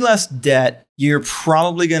you see less debt, you're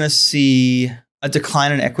probably going to see a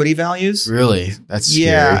decline in equity values. Really? That's scary.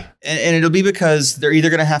 Yeah. And it'll be because they're either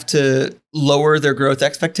going to have to lower their growth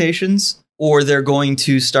expectations, or they're going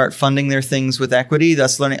to start funding their things with equity.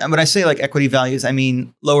 Thus learning. And when I say like equity values, I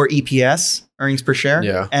mean lower EPS, earnings per share.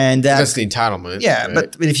 Yeah. And that's the entitlement. Yeah. Right?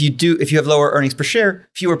 But if you have lower earnings per share,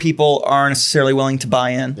 fewer people are necessarily willing to buy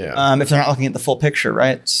in if they're not looking at the full picture,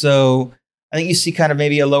 right? So I think you see kind of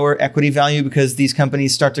maybe a lower equity value because these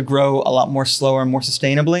companies start to grow a lot more slower and more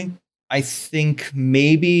sustainably. I think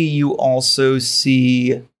maybe you also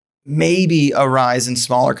see a rise in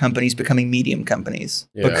smaller companies becoming medium companies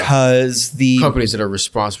because the companies that are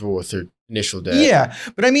responsible with their initial debt. Yeah.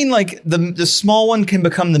 But I mean, like the small one can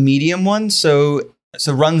become the medium one. So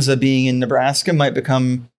Runza being in Nebraska might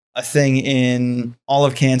become a thing in all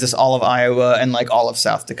of Kansas, all of Iowa, and like all of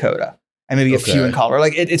South Dakota. And maybe a few in Colorado.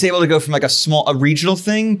 Like it's able to go from like a regional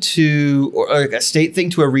thing or like a state thing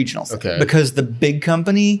to a regional thing. Okay. Because the big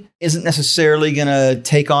company isn't necessarily going to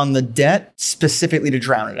take on the debt specifically to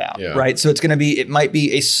drown it out. Yeah. Right. So it might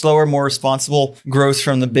be a slower, more responsible growth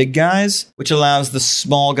from the big guys, which allows the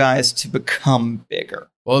small guys to become bigger.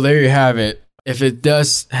 Well, there you have it. If it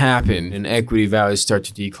does happen and equity values start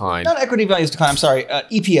to decline. Not equity values decline, I'm sorry.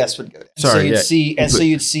 EPS would go down. So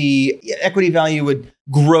you'd see equity value would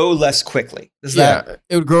grow less quickly. It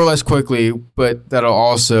would grow less quickly, but that'll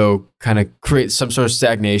also kind of create some sort of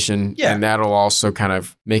stagnation. Yeah. And that'll also kind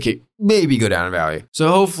of make it maybe go down in value. So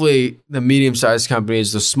hopefully the medium-sized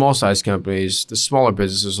companies, the small-sized companies, the smaller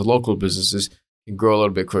businesses, the local businesses can grow a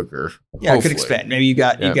little bit quicker. Yeah, it could expand. Maybe you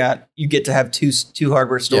get to have two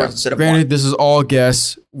hardware stores instead of one. Granted, this is all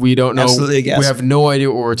guess. We don't know. Absolutely a guess. We have no idea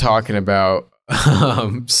what we're talking about.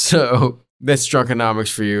 So that's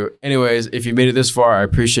Drunkonomics for you. Anyways, if you made it this far, I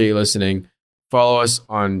appreciate you listening. Follow us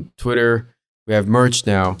on Twitter. We have merch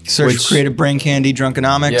now. Search Creative Brain Candy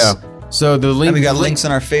Drunkonomics. Yeah. So the link. And we got links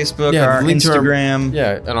on our Facebook, our Instagram.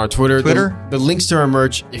 And our Twitter. The links to our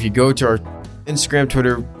merch, if you go to our Instagram,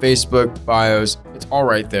 Twitter, Facebook, bios, it's all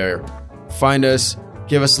right there. Find us,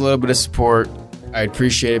 give us a little bit of support. I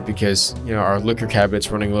appreciate it because, our liquor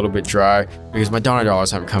cabinet's running a little bit dry because my dollar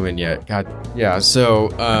dollars haven't come in yet. God, yeah. So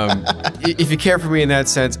if you care for me in that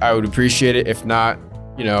sense, I would appreciate it. If not,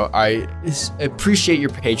 I appreciate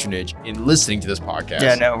your patronage in listening to this podcast.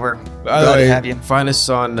 Yeah, no, we're glad to have you. Find us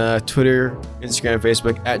on Twitter, Instagram,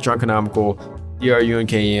 Facebook at Drunkonomical.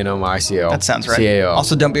 DRUNKENOMICL. That sounds right. C-A-L.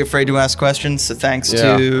 Also, don't be afraid to ask questions. So thanks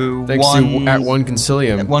to One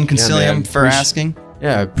Concilium. For asking.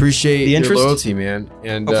 Yeah, appreciate the interest, your loyalty, man.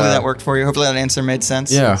 And hopefully that worked for you. Hopefully that answer made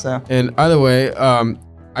sense. Yeah. So. And either way, I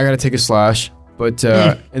gotta take a slash. But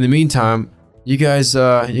in the meantime, you guys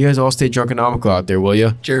all stay drunkonomical out there, will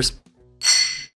you? Cheers.